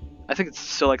 I think it's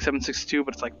still like 7.62,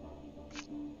 but it's like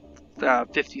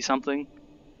 50 something.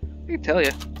 I can tell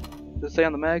you. Does it say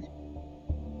on the mag?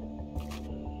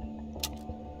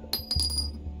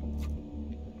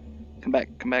 Come back,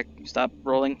 come back. Stop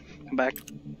rolling. Come back.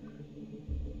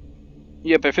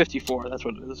 Yep, at 54. That's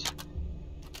what it is.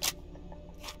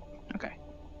 Okay.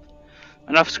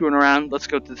 Enough screwing around. Let's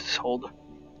go to this hold.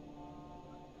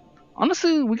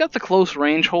 Honestly, we got the close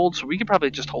range hold, so we could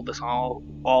probably just hold this all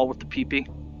with the PP.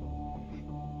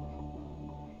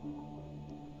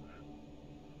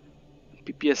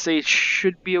 PPSH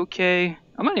should be okay.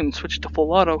 I might even switch it to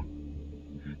full auto.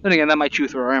 Then again, that might chew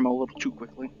through our ammo a little too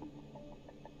quickly.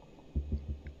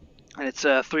 And it's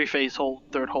a 3-phase hold,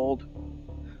 third hold.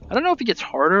 I don't know if it gets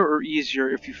harder or easier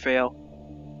if you fail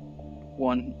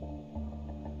one.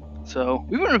 So,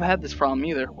 we wouldn't have had this problem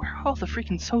either. Where are all the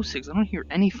freaking SOSIGs? I don't hear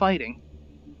any fighting.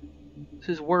 This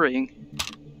is worrying.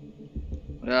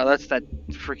 That's that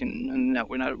freaking... No,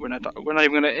 we're not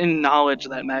even gonna acknowledge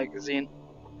that magazine.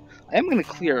 I am gonna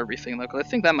clear everything though, because I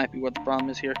think that might be what the problem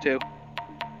is here too.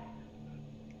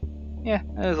 Yeah,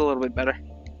 that is a little bit better.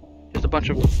 Just a bunch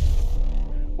of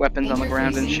weapons on the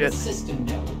ground and shit.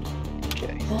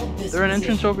 Okay. Is there an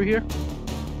entrance over here?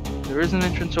 There is an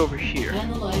entrance over here.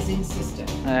 Analyzing system.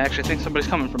 I actually think somebody's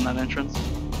coming from that entrance.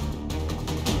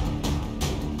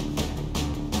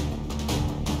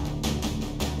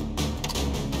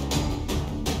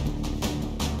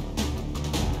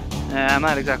 I'm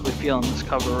not exactly feeling this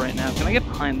cover right now. Can I get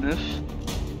behind this?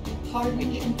 Hardened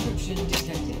encryption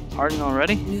detected. Hardened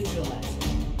already? Neutralized.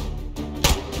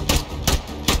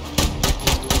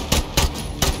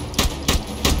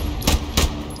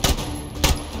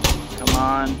 Come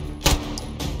on.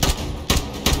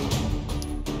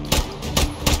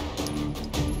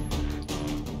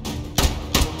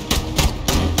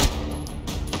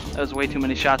 That was way too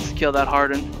many shots to kill that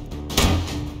Harden.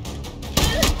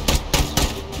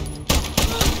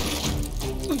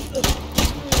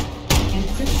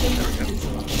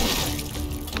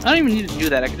 I don't even need to do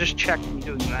that. I can just check me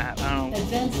doing that. I don't know.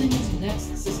 Advancing to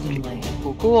next system layer.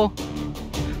 Cool, cool.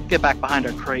 Get back behind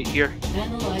our crate here.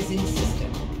 Analyzing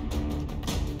system.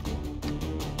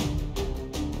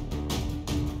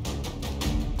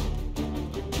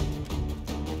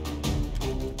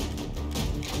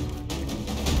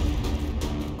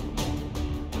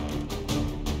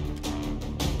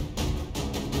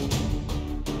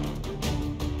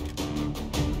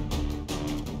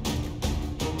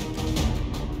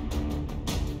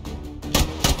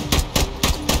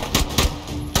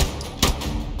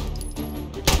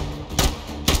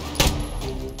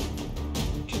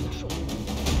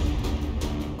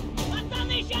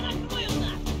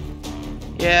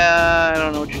 Yeah, I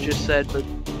don't know what you just said, but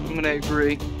I'm gonna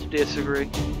agree to disagree.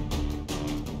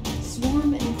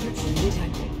 Swarm encryption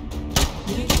detected.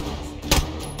 Neutralized.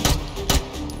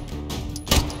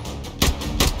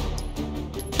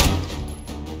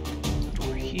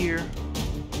 Over here.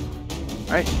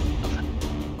 Alright.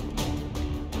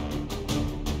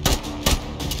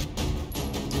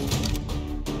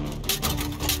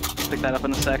 Pick that up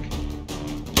in a sec.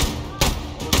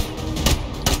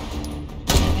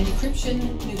 Encryption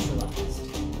neutralized.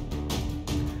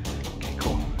 Okay,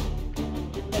 cool.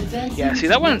 Advancing Yeah, see, to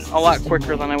that went next a lot system quicker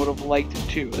layer. than I would have liked it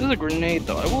to. This is a grenade,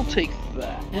 though. I will take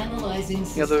that. Analyzing The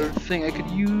system. other thing I could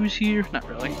use here? Not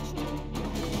really.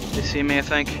 They see me, I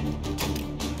think.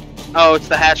 Oh, it's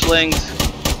the hatchlings.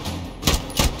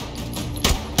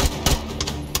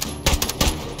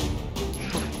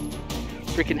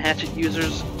 Freaking hatchet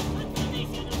users.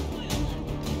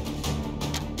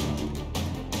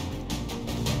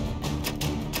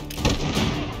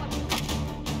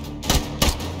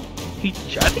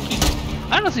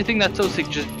 I honestly think that SOSIG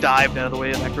just dived out of the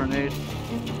way of that grenade.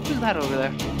 Who's that over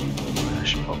there? I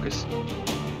should focus.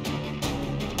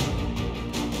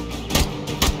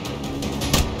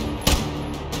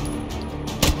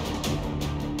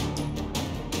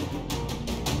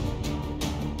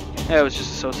 Yeah, it was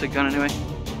just a SOSIG gun anyway.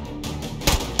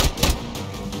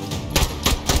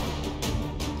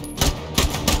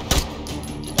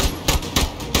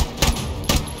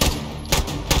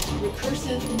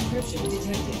 Encryption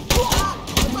detected.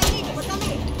 Смотрите,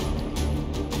 пацаны!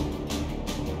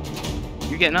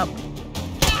 You getting up? You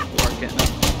are getting up.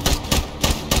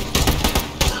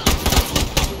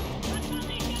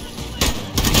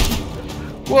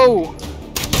 Whoa!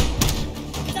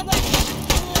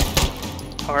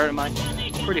 How hurt am I?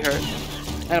 Pretty hurt.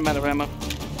 And I'm out of ammo.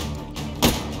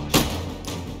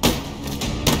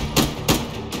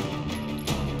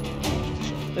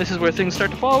 This is where things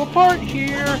start to fall apart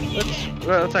here.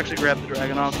 Let's actually grab the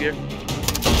dragon off here.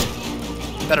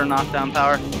 Better knockdown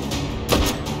power.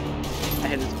 I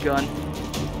hit his gun.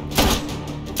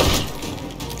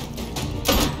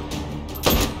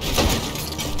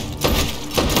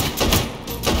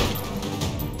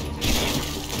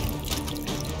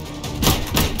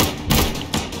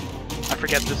 I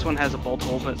forget this one has a bolt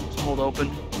hold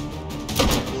open.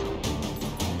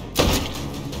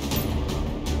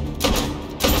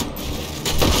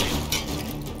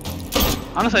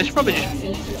 Honestly, I should probably just...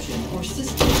 Encryption or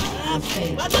system will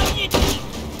fail.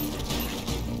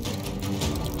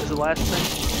 This is the last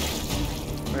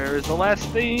thing. Where is the last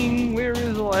thing? Where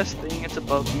is the last thing? It's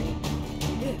above me.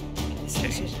 Okay.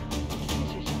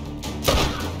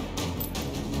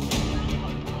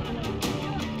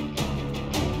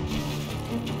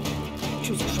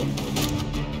 Что за шум?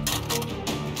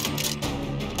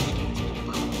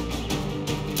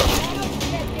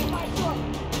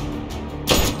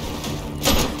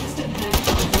 System hack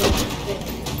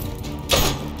failed.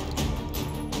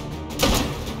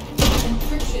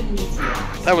 Encryption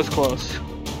neutralized. That was close.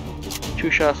 2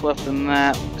 shots left in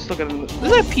that. Still got another...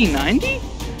 Is that P90?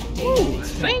 Ooh,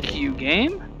 thank you,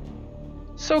 game.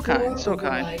 So kind, so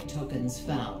kind. Override tokens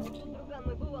found.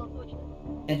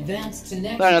 Advance to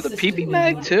next Another system PP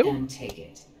mag window too? and take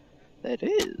it. That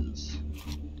is.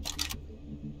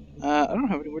 I don't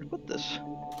have anywhere to put this.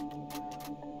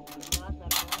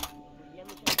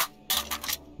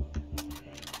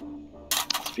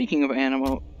 Speaking of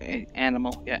ammo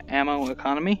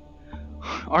economy,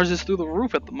 ours is through the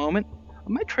roof at the moment. I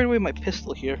might trade away my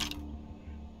pistol here.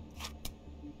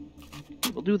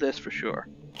 We'll do this for sure.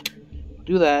 We'll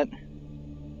do that.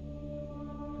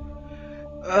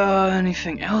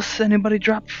 Anything else anybody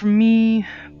dropped from me?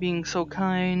 Being so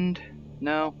kind?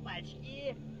 No.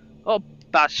 Oh,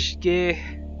 bashke.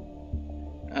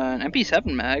 An MP7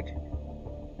 mag.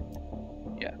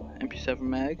 Yeah, MP7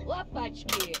 mag.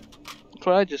 Лопачки. That's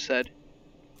what I just said.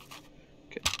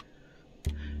 Okay.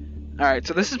 Alright,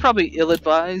 so this is probably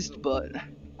ill-advised, but...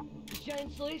 Еще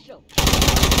не слышал?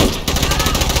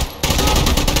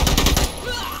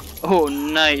 Oh,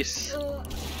 nice.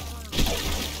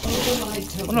 Override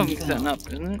token One of them's setting found. up,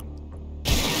 isn't it?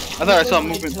 I thought I saw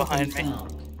Override movement token behind me.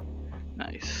 found.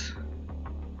 Nice.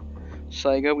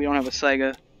 Saiga, we don't have a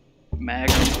Saiga mag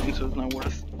or anything, so it's not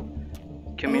worth.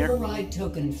 Come here. Override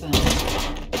token found.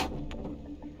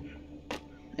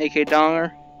 AK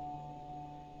Donger.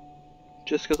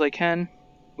 Just because I can.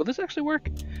 Will this actually work?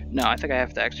 No, I think I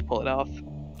have to actually pull it off.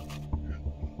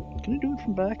 Can I do it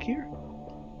from back here?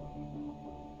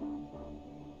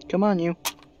 Come on, you.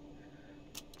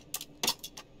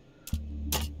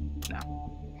 No.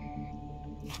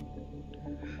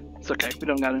 It's okay, we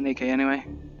don't got an AK anyway.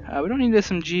 We don't need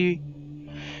SMG.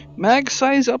 Mag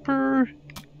size upper.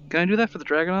 Can I do that for the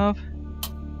Dragonov?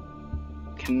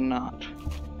 Cannot.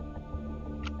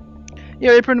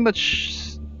 Yeah, we're pretty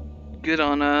much good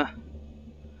on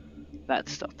that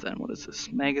stuff then. What is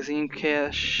this? Magazine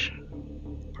cache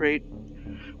crate.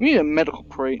 We need a medical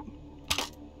crate.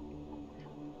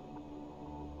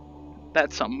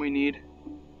 That's something we need.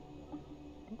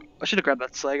 I should have grabbed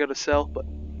that Saiga to sell, but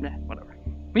nah, whatever.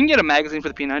 We can get a magazine for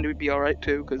the P90, we'd be alright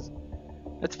too, because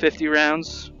that's 50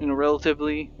 rounds in a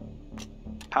relatively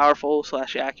powerful /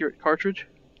 accurate cartridge.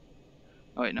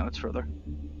 Oh wait, no, it's further.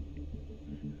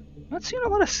 I'm not seeing a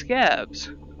lot of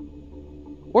scabs.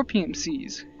 Or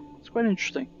PMCs. It's quite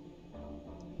interesting.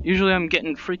 Usually I'm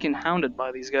getting freaking hounded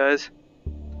by these guys.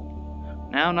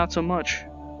 Now, not so much.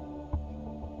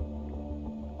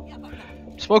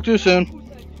 Spoke too soon.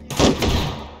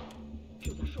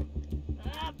 Что за шум?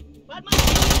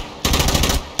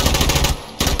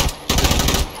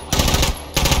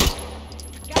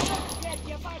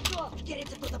 Я пошел!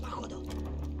 Шкерится кто-то походу.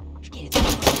 Шкерится.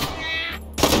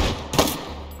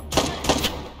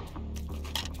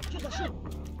 Что за шум?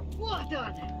 Вот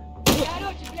он!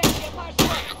 Короче, блядь, я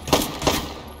пошел!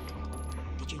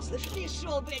 Ты что, не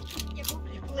слышал? Пришел, блядь, я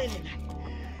блин.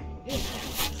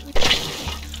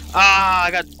 Ah,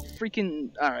 I got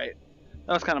freaking... Alright.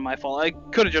 That was kind of my fault. I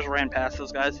could have just ran past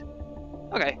those guys.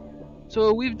 Okay.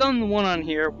 So we've done the one on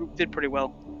here. We did pretty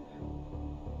well.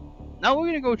 Now we're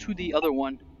going to go to the other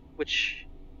one, which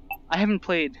I haven't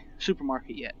played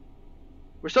supermarket yet.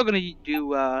 We're still gonna do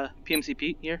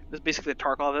PMCP here. This is basically a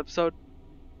Tarkov episode.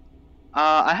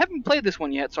 I haven't played this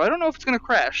one yet, so I don't know if it's gonna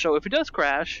crash. So if it does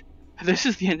crash, this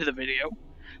is the end of the video.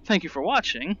 Thank you for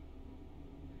watching.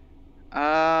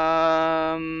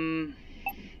 I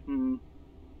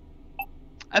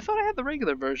thought I had the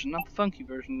regular version, not the funky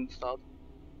version installed.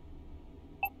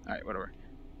 Alright, whatever.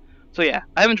 So yeah,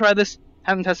 I haven't tried this,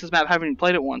 haven't tested this map, haven't even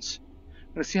played it once.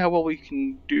 I'm gonna see how well we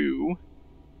can do.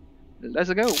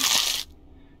 Let's go.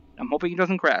 I'm hoping it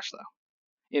doesn't crash though.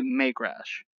 It may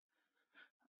crash.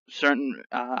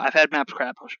 I've had maps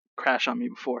crash on me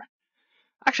before.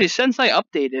 Actually, since I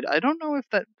updated, I don't know if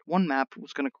that one map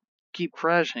was gonna keep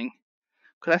crashing.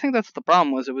 Because I think that's the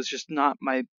problem, was it was just not,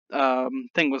 my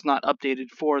thing was not updated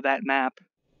for that map.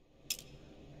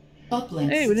 Uplink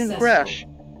Hey, we didn't crash.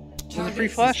 It was a free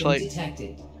flashlight.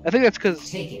 Detected. I think that's because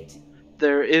Take it.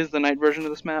 there is the night version of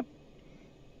this map.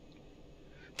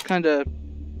 It's kind of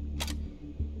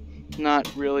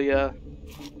not really a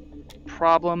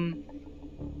problem.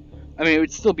 I mean, it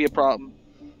would still be a problem.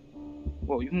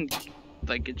 Whoa, you can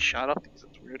like get shot up? That's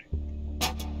weird.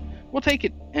 We'll take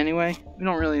it anyway. We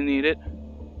don't really need it.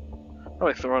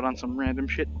 Probably throw it on some random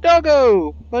shit.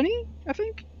 Doggo! Bunny, I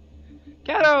think?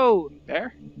 Catto!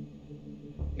 Bear?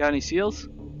 Got any seals?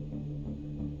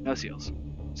 No seals.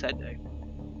 Sad day.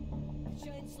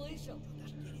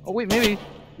 Oh wait, maybe.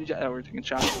 Oh, we're taking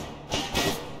shots.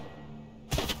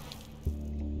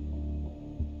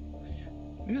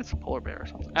 Maybe it's a polar bear or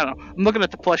something. I don't know. I'm looking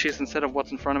at the plushies instead of what's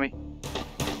in front of me.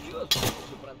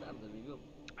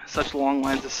 Such long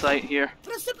lines of sight here.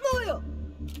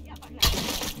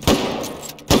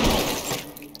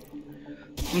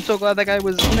 I'm so glad that guy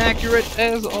was inaccurate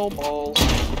as all balls.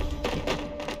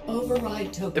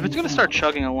 Override token. If it's gonna start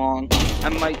chugging along, I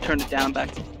might turn it down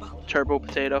back to turbo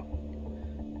potato.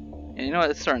 And you know what?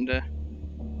 It's starting to.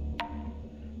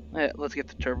 Yeah, let's get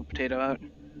the turbo potato out.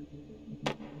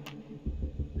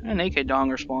 An AK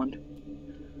donger spawned.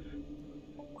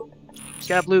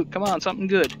 Scab loot, come on, something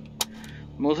good.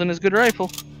 Mosin is a good rifle.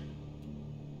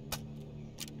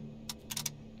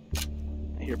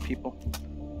 I hear people.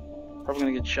 Probably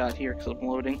gonna get shot here because I'm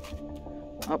loading.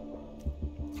 Up.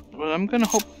 But I'm gonna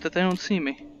hope that they don't see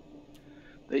me.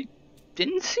 They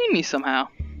didn't see me somehow.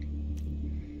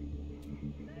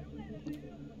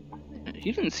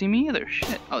 He didn't see me either.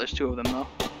 Shit. Oh, there's two of them though.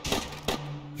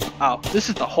 Oh, this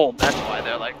is the hold. That's why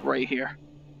they're like right here.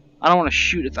 I don't want to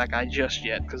shoot at that guy just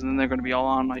yet, because then they're going to be all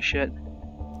on my shit.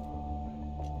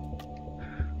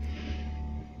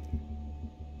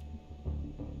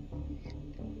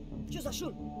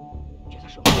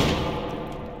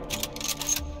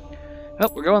 Oh,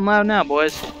 we're going loud now,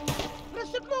 boys.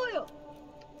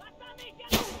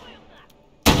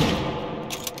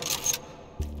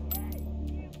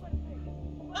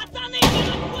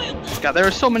 God, there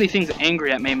are so many things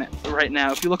angry at me right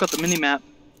now. If you look at the mini-map,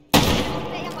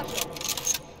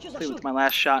 play with my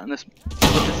last shot in this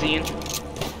scene.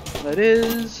 That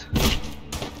is,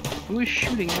 who is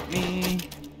shooting at me?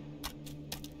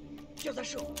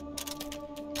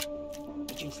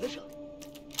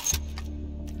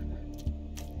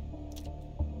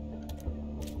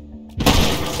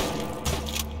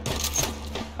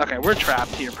 Okay, we're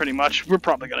trapped here pretty much. We're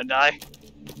probably gonna die.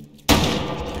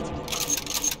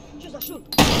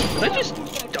 Did I just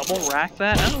double rack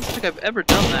that? I don't think I've ever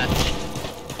done that.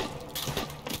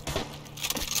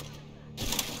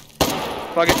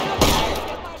 Fuck it.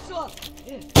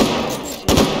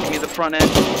 Give me the front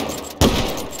end.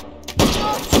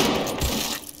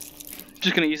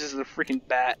 Just gonna use this as a freaking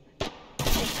bat.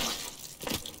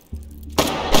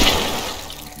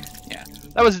 Yeah,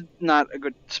 that was not a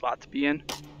good spot to be in.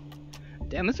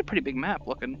 Damn, this is a pretty big map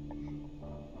looking.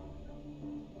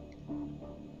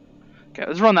 Okay,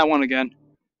 let's run that one again.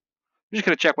 I'm just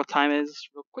gonna check what time it is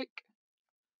real quick.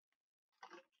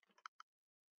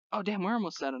 Oh damn, we're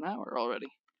almost at an hour already.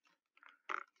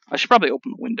 I should probably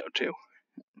open the window too.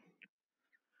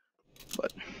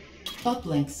 But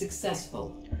Uplink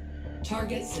successful.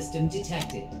 Target system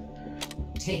detected.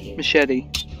 Take it. machete.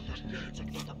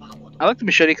 I like the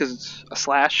machete because it's a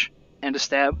slash and a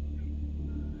stab,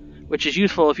 which is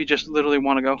useful if you just literally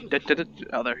want to go.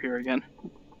 Oh, they're here again.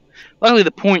 Luckily,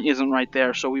 the point isn't right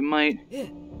there, so we might.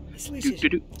 So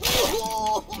you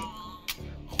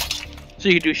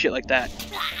can do shit like that.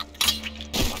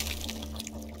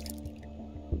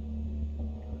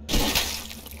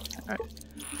 Alright.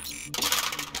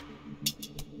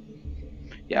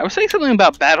 Yeah, I was saying something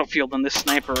about Battlefield on this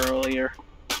sniper earlier.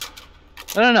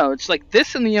 I don't know, it's like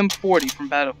this and the M40 from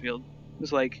Battlefield.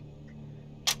 It's like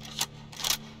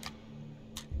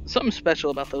something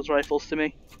special about those rifles to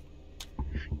me.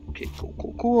 Okay,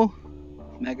 cool.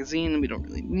 Magazine we don't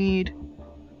really need. Is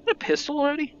that a pistol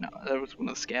already? No, that was one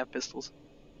of the scav pistols.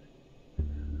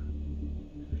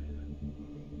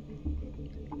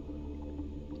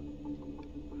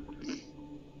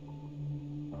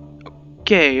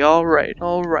 Okay, alright,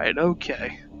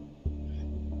 okay.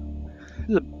 This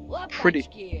is a pretty...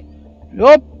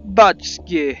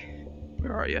 Opachki!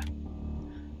 Where are you?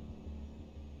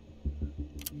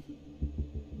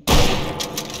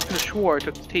 I could have swore I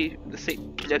took the safe.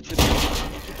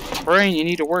 Brain, you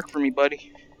need to work for me,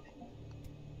 buddy.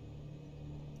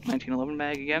 1911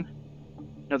 mag again.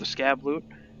 Another scab loot.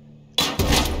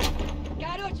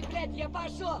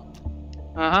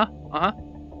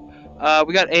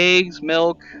 We got eggs,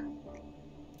 milk,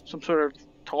 some sort of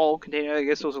tall container. I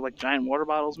guess those are like giant water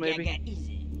bottles, maybe.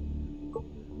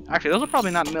 Actually, those are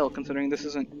probably not milk, considering this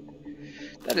isn't.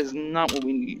 That is not what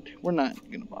we need. We're not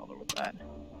gonna bother with that.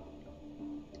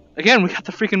 Again, we got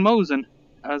the freaking Mosin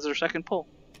as our second pull.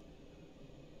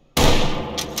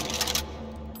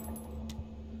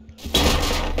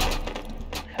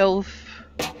 Health.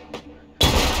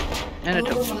 And a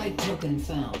token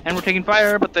found. And we're taking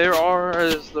fire, but there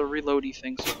are the reloady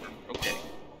things. So okay.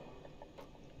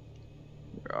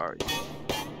 Where are you?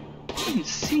 I didn't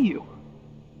see you.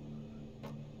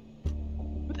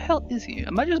 Where the hell is he?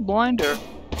 Am I just blind or?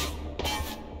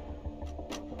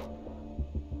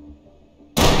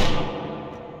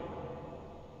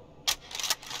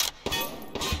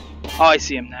 Oh, I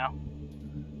see him now.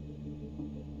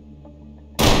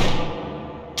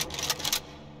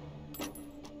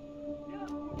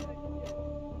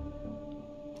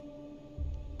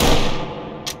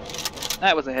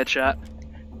 That was a headshot.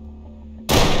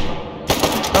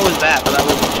 What was that? But that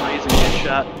was an amazing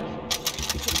headshot.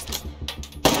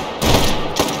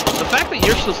 The fact that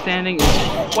you're still standing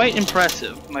is quite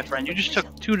impressive, my friend. You just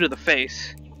took 2 to the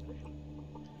face.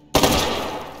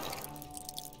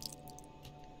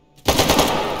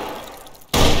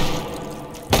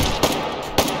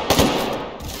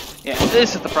 Yeah,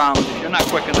 this is the problem. If you're not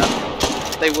quick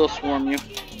enough, they will swarm you.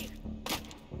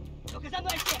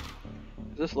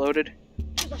 Is this loaded?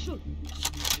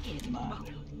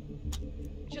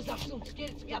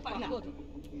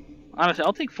 Honestly,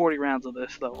 I'll take 40 rounds of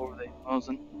this though over the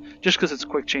Mosin, just because it's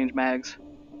quick change mags.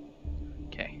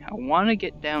 Okay, I want to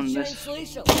get down this. Stay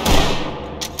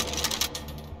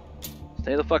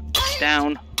the fuck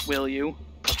down, will you?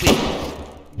 Please.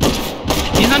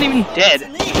 He's not even dead.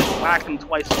 I just whacked him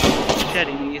twice with the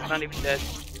machete and he's not even dead.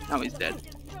 Now he's dead.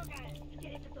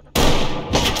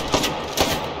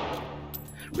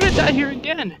 We're gonna die here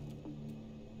again.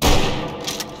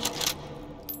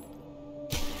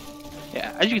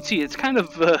 Yeah, as you can see, it's kind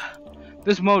of,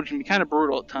 this mode can be kind of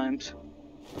brutal at times.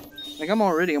 Like, I'm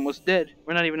already almost dead.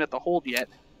 We're not even at the hold yet.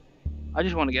 I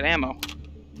just want to get ammo.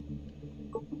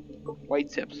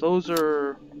 White tips. Those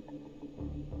are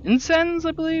incense,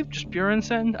 I believe? Just pure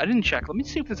incense? I didn't check. Let me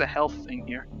see if there's a health thing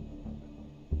here.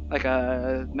 Like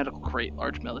a medical crate,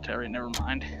 large military, never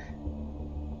mind.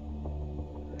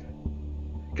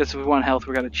 Guess if we want health,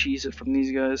 we gotta cheese it from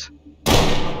these guys.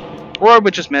 Or we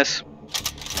just miss.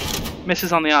 Miss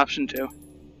is on the option too.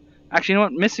 Actually, you know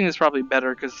what? Missing is probably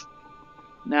better because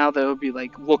now they'll be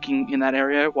like looking in that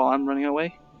area while I'm running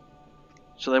away,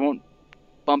 so they won't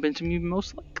bump into me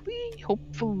most likely.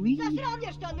 Hopefully.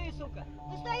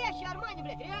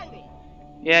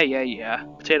 Yeah.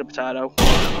 Potato.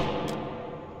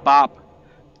 Bop.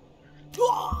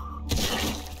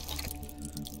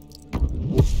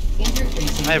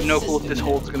 I have no clue what this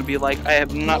hold's gonna be like. I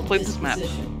have not played this map.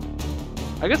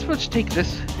 I guess we'll just take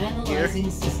this here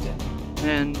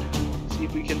and see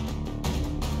if we can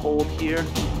hold here.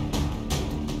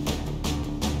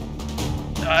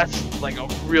 That's like a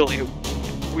really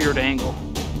weird angle.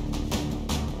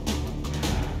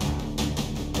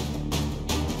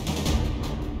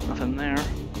 Nothing there.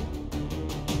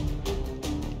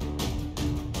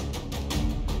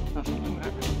 Nothing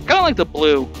there. Kind of like the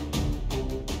blue.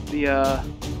 The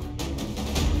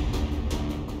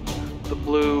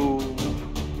blue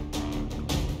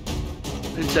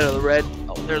instead of the red.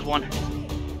 Oh, there's one.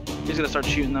 He's gonna start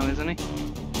shooting though, isn't he?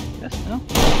 Yes, no?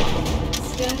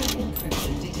 Static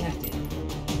encryption detected.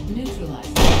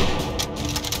 Neutralized.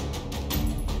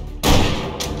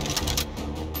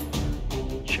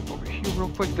 Chip over here real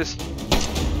quick. There's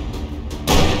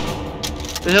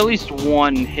at least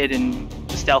one hidden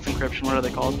stealth encryption. What are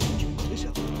they called?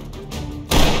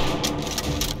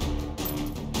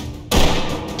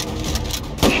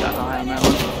 Shot high on that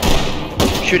one.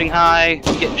 Shooting high,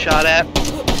 getting shot at.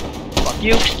 Fuck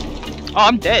you. Oh,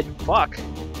 I'm dead. Fuck.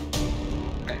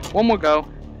 Okay, one more go,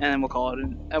 and then we'll call it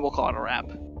a wrap.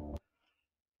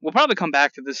 we'll probably come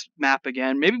back to this map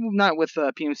again. Maybe not with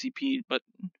PMCP, but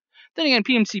then again,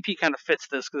 PMCP kind of fits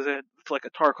this because it's like a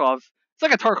Tarkov. It's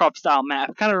like a Tarkov style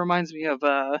map. Kind of reminds me of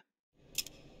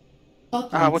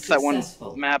Uplink what's that one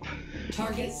successful. map?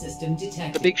 Target system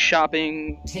detected. The big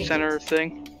shopping Take center it.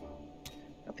 thing.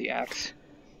 Got the axe.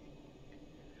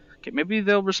 Okay, maybe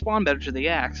they'll respond better to the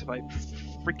axe if I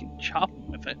freaking chop them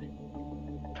with it.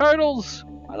 Turtles!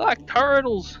 I like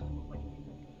turtles!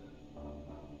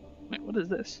 Wait, what is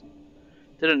this?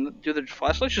 Do the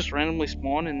flashlights just randomly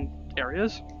spawn in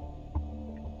areas?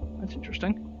 That's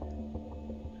interesting.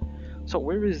 So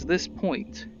where is this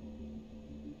point?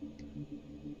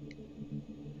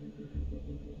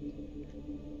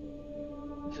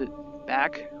 Is it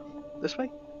back? This way?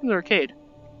 This is the arcade.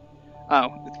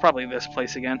 Oh, it's probably this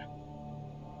place again.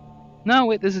 No,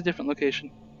 wait, this is a different location.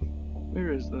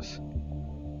 Where is this?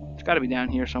 It's gotta be down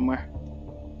here somewhere.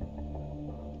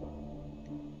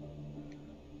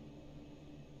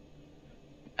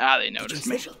 Ah, they noticed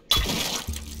me.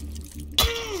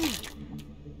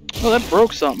 Oh, that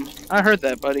broke something. I heard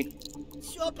that, buddy.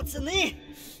 Всё, пацаны.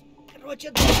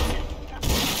 Короче,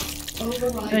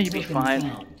 Override Yeah, you'd be token fine.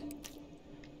 found.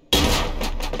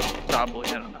 Probably,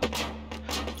 I don't know.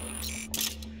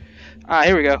 Ah,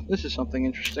 here we go. This is something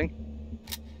interesting.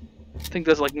 I think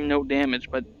does like no damage,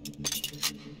 but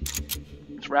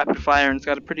it's rapid fire and it's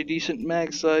got a pretty decent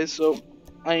mag size, so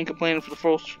I ain't complaining for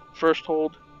the first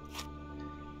hold.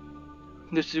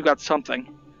 This dude got something.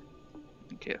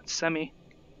 Okay, it's semi.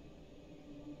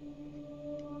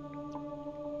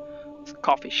 It's a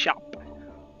coffee shop.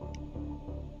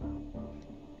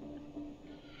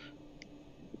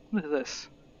 What is this?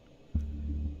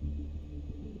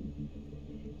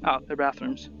 Oh, they're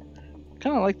bathrooms.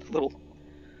 Kind of like the little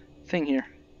thing here.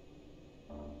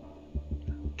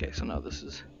 Okay, so no, this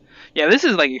is... Yeah, this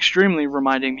is like extremely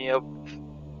reminding me of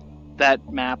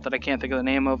that map that I can't think of the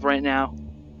name of right now.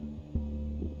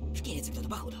 Шкерится кто-то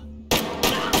походу.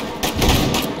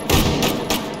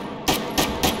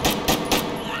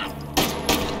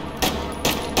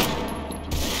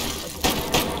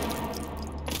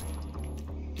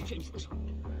 Ничего не слышу.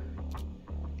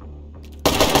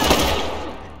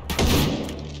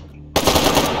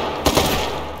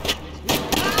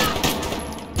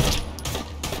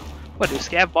 What, do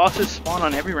scav bosses spawn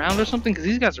on every round or something? Because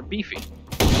these guys are beefy.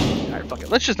 Alright, fuck it.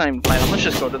 Let's just not even fight them. Let's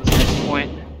just go to this next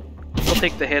point. We'll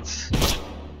take the hits.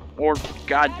 Or,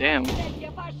 goddamn,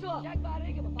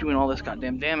 doing all this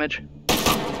goddamn damage.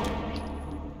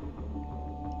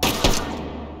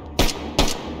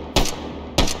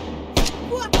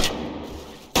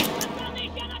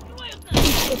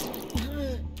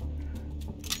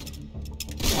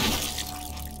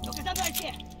 Ну-ка,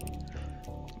 забрайте!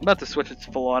 I'm about to switch it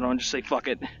to full auto and just say fuck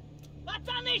it.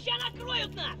 Пацаны, ща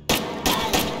накроют нас!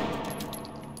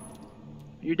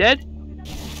 You dead?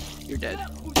 You're dead.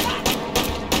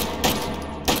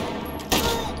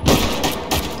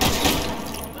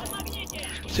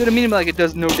 See what I mean? Like it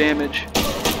does no damage.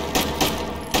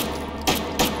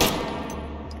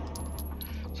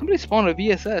 Somebody spawned a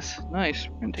VSS. Nice.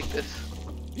 We're gonna take this.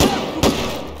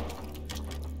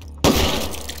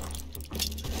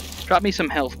 Drop me some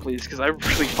health, please, because I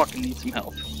really fucking need some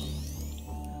health.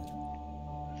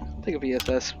 Take a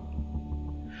VSS.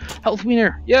 Health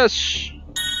wiener, yes!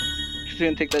 She's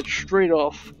gonna take that straight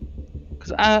off,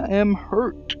 because I am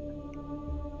hurt.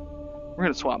 We're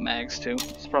gonna swap mags too.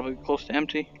 It's probably close to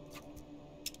empty.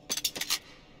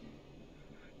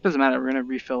 Doesn't matter. We're gonna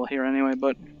refill here anyway.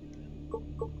 But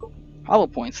hollow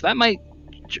points. That might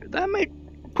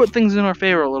put things in our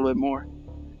favor a little bit more.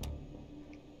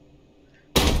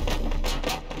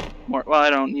 Well, I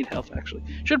don't need health actually.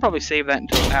 Should probably save that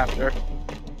until after.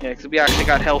 Yeah, because we actually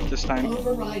got health this time.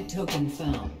 Override token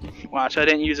found. Watch, I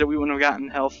didn't use it. We wouldn't have gotten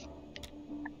health.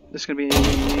 This is gonna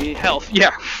be health.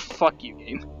 Yeah, fuck you,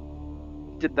 game.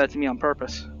 Did that to me on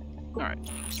purpose. All right.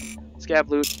 Scab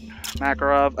loot,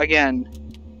 Makarov again.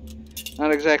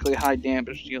 Not exactly high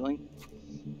damage dealing,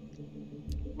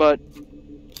 but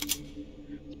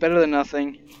it's better than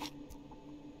nothing.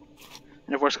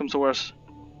 And if worse comes to worse,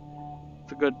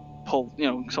 it's a good pull, you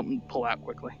know, something to pull out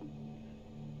quickly.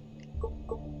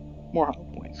 More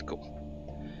hollow points, cool.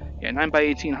 Yeah,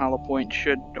 9x18 hollow point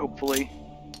should hopefully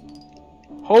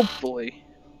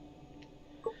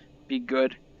be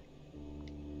good.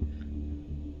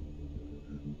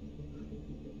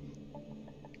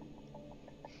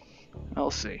 I'll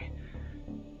see.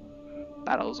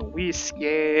 Battles of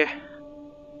whiskey.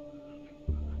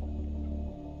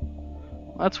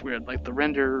 That's weird, like the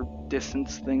render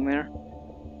distance thing there.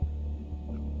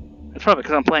 It's probably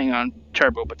because I'm playing on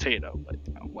Turbo Potato, but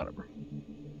you know, whatever.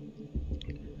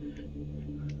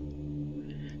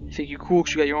 You think you cool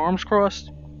because you got your arms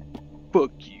crossed?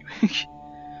 Fuck you. Okay,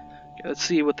 let's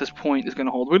see what this point is going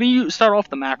to hold. We're going to start off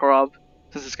the Makarov,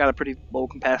 since it's got a pretty low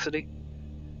capacity.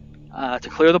 To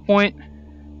clear the point.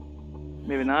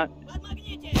 Maybe not.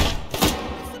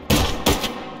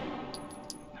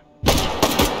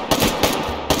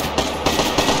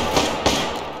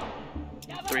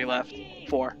 3 left.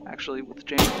 4, actually, with the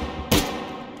chamber.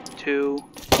 2. 4.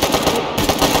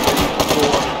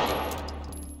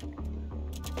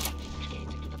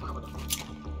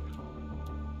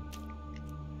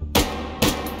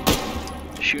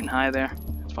 Shooting high there.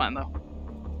 It's fine though.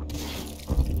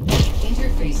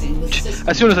 Interfacing with system.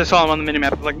 As soon as I saw him on the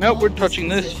minimap, I'm like, nope, we're touching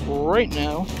this right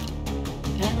now.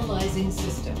 Analyzing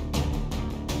system.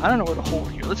 I don't know where to hold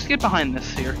here. Let's get behind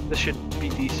this here. This should be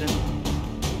decent.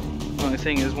 The only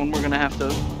thing is when we're gonna have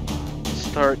to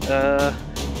start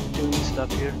doing stuff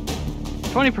here.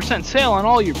 20% sale on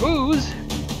all your booze.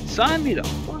 Sign me the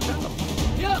fuck up.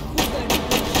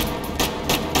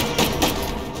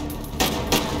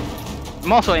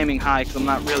 I'm also aiming high because I'm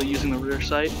not really using the rear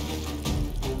sight.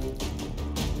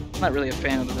 I'm not really a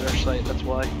fan of the rear sight, that's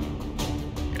why.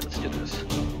 Here, let's do this.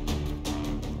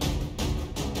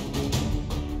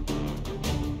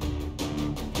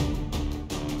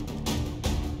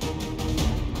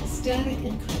 Static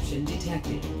encryption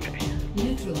detected. Okay.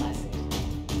 Neutralize it.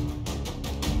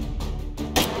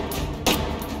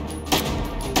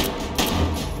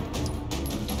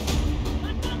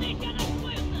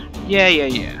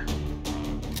 Yeah.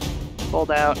 Fold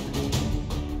out.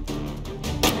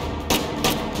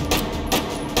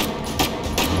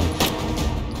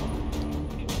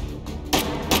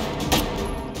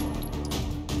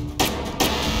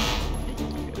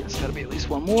 Okay, there's gotta be at least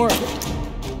one more.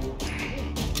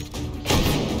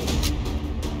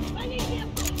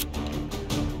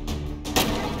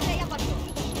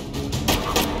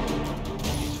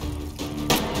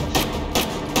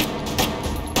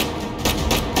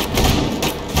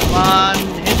 Come on,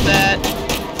 hit that.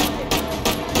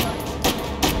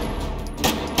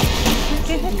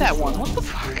 Can't hit that one. What the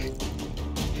fuck?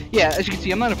 Yeah, as you can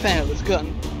see, I'm not a fan of this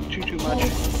gun too much.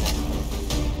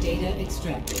 Data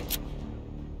extracted.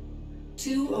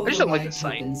 2 I just don't like override the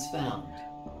sight. tokens found.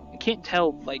 I can't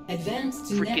tell, like, Advance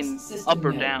to freaking next system up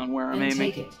or node down where I'm and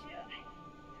aiming. take it.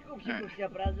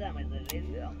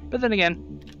 But then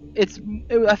again, I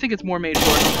think it's more made for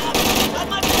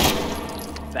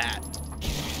that.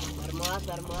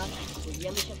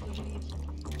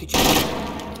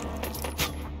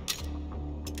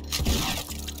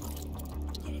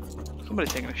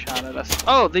 Somebody's taking a shot at us.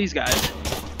 Oh, these guys.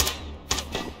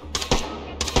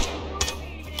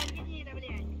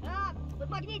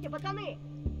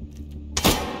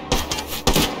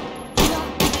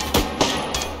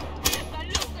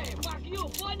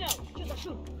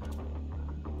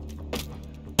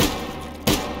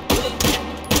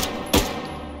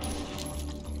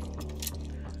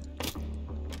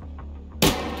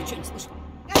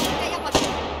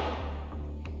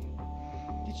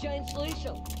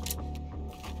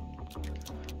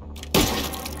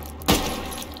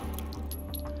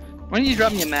 Why don't you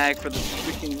drop me a mag for the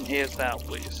freaking ASL,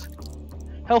 please?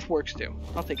 Health works too.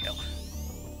 I'll take health.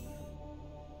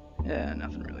 Yeah,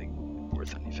 nothing really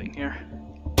worth anything here.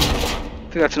 I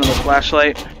think that's another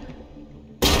flashlight.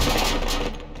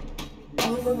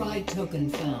 Override token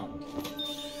found.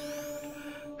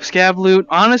 Scab loot.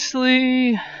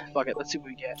 Honestly, fuck it. Let's see what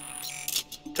we get.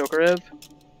 Tokarev.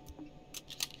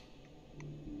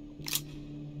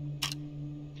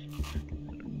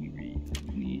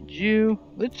 Need you.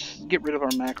 Let's get rid of our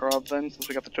Makarov then, since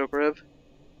we got the Tokarev.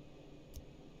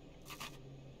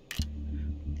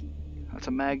 That's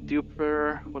a mag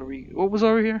duper. What was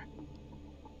over here?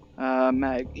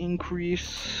 Mag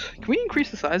increase. Can we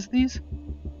increase the size of these?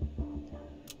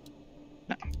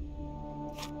 No.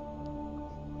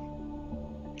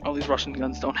 All these Russian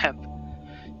guns don't have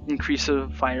increase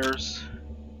of fires.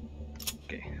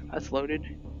 Okay, that's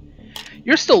loaded.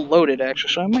 You're still loaded,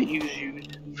 actually, so I might use you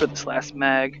for this last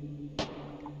mag.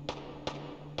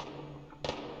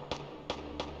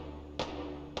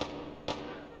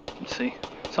 Let's see.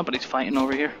 Somebody's fighting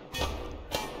over here.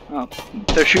 Oh,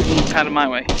 they're shooting kind of my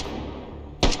way.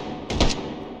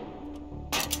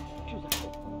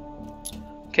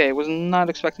 Okay, was not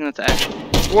expecting that to actually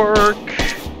work.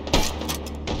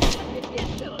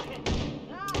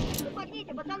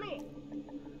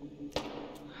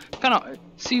 Kind of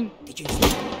see.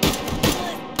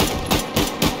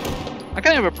 I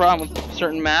kind of have a problem with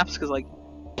certain maps because, like,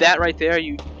 that right there,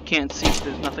 you can't see if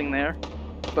there's nothing there,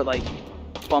 but like,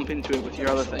 bump into it with your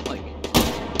other thing. Like,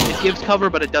 it gives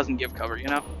cover, but it doesn't give cover, you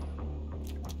know?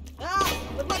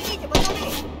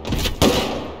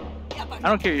 I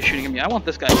don't care you're shooting at me. I want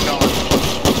this guy going.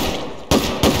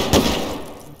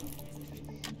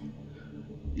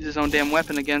 Use his own damn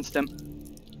weapon against him.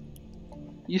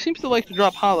 You seem to like to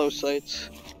drop hollow sights.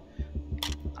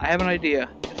 I have an idea.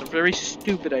 It's a very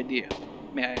stupid idea,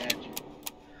 may I add.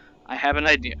 I have an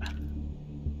idea.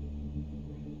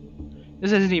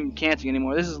 This isn't even canting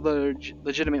anymore. This is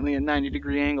legitimately a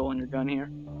 90-degree angle on your gun here.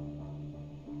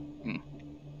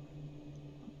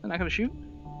 They're not gonna shoot?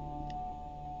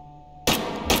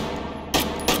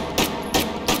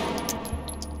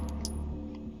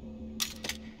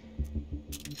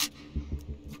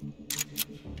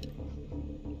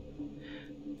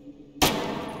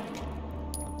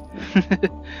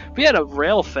 If we had a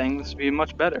rail thing, this would be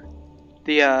much better.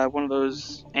 The one of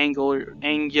those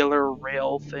angular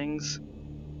rail things.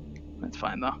 That's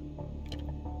fine though.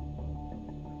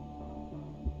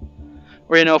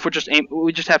 Or you know, if we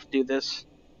just have to do this,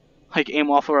 like aim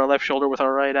off of our left shoulder with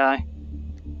our right eye.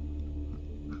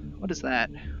 What is that?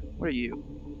 What are you?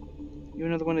 You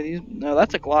another one of these? No,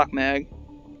 that's a Glock mag.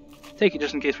 Take it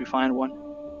just in case we find one.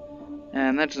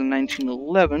 And that's a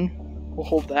 1911. We'll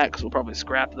hold that because we'll probably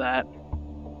scrap that.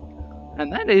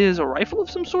 And that is a rifle of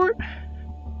some sort.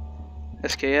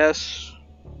 SKS.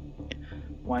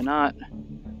 Why not?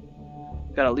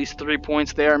 Got at least 3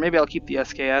 points there. Maybe I'll keep the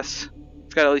SKS.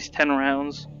 It's got at least 10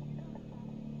 rounds.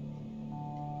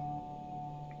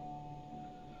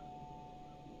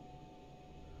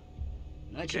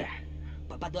 Ну чё,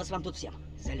 попадос вам тут всем.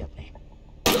 Залетный.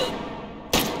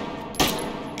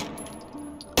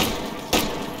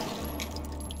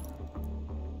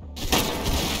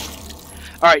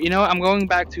 Alright, you know what? I'm going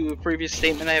back to a previous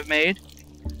statement I have made.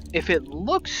 If it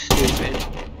looks stupid,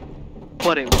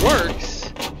 but it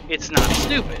works, it's not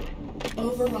stupid.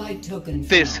 Override token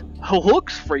This found.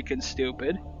 looks freaking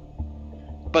stupid,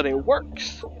 but it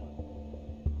works.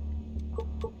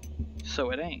 So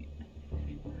it ain't.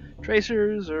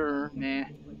 Tracers or nah,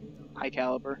 high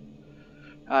caliber.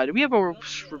 Do we have a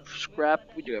scrap?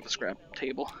 We do have a scrap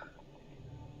table.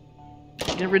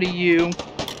 Get rid of you.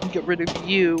 Get rid of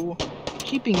you.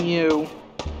 Keeping you.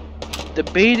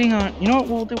 Debating on. You know what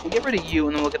we'll do? We'll get rid of you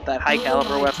and then we'll get that high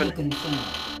caliber Override weapon. token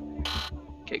found.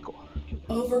 Okay, cool.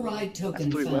 Override That's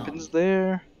token 3 found. weapons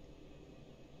there.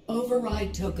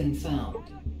 Override token found.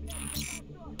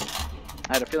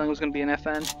 I had a feeling it was going to be an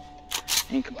FN.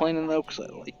 Ain't complaining though, because I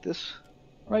like this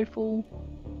rifle.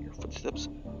 Your footsteps.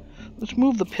 Let's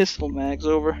move the pistol mags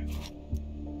over.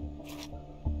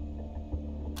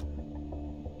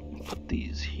 Put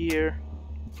these here.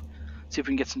 See if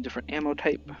we can get some different ammo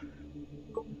type.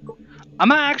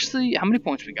 I'm actually. How many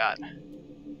points we got?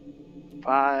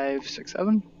 5, 6,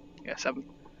 7? Yeah, 7.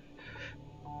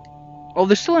 Oh,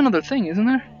 there's still another thing, isn't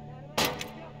there?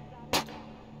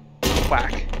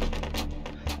 Whack.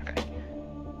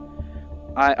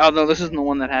 Oh no, this isn't the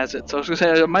one that has it. So I was gonna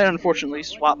say I might unfortunately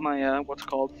swap my what's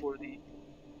called for the.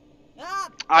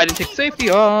 I didn't take the safety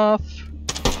off.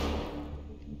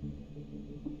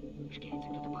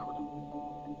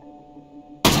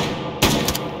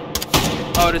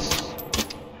 Oh, this.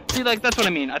 See, like that's what I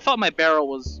mean. I thought my barrel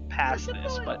was past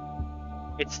this, but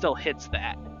it still hits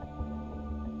that.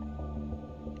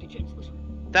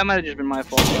 That might have just been my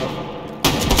fault though.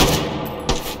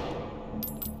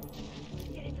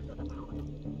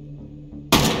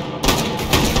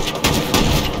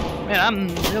 Man, I'm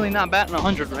really not batting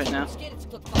 100 right now.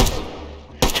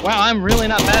 Wow, I'm really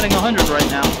not batting 100 right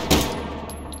now.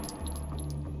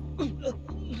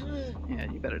 Yeah,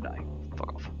 you better die.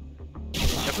 Fuck off.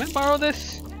 Yeah, can I borrow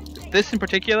this? This in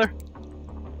particular?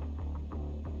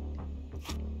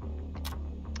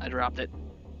 I dropped it.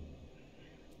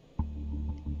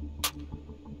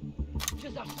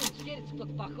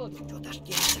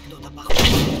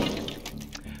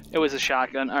 It was a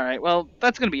shotgun. Alright, well,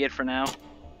 that's gonna be it for now.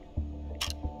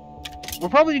 We're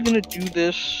probably gonna do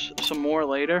this some more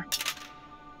later.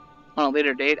 On a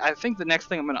later date. I think the next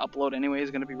thing I'm gonna upload anyway is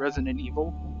gonna be Resident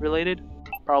Evil related.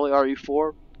 Probably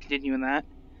RE4. Continuing that.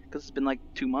 Because it's been like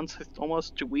 2 months,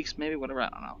 almost 2 weeks maybe, whatever, I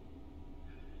don't know.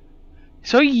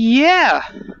 So yeah!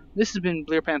 This has been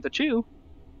Bleer Panther 2.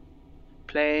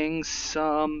 Playing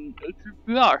some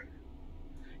H3VR.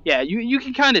 Yeah, you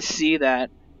can kind of see that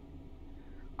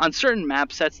on certain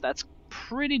map sets that's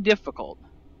pretty difficult.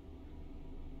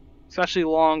 Especially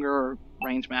longer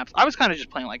range maps. I was kind of just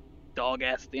playing like dog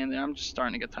ass at the end there. I'm just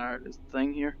starting to get tired of this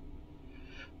thing here.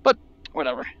 But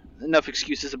whatever. Enough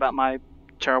excuses about my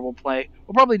terrible play.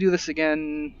 We'll probably do this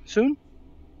again soon.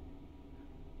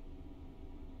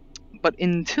 But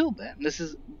until then, this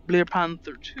is Bleer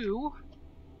Panther 2.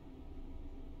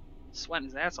 Sweating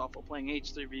his ass off while playing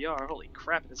H3VR. Holy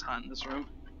crap, it is hot in this room.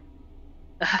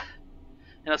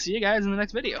 and I'll see you guys in the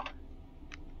next video.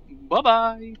 Bye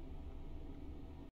bye.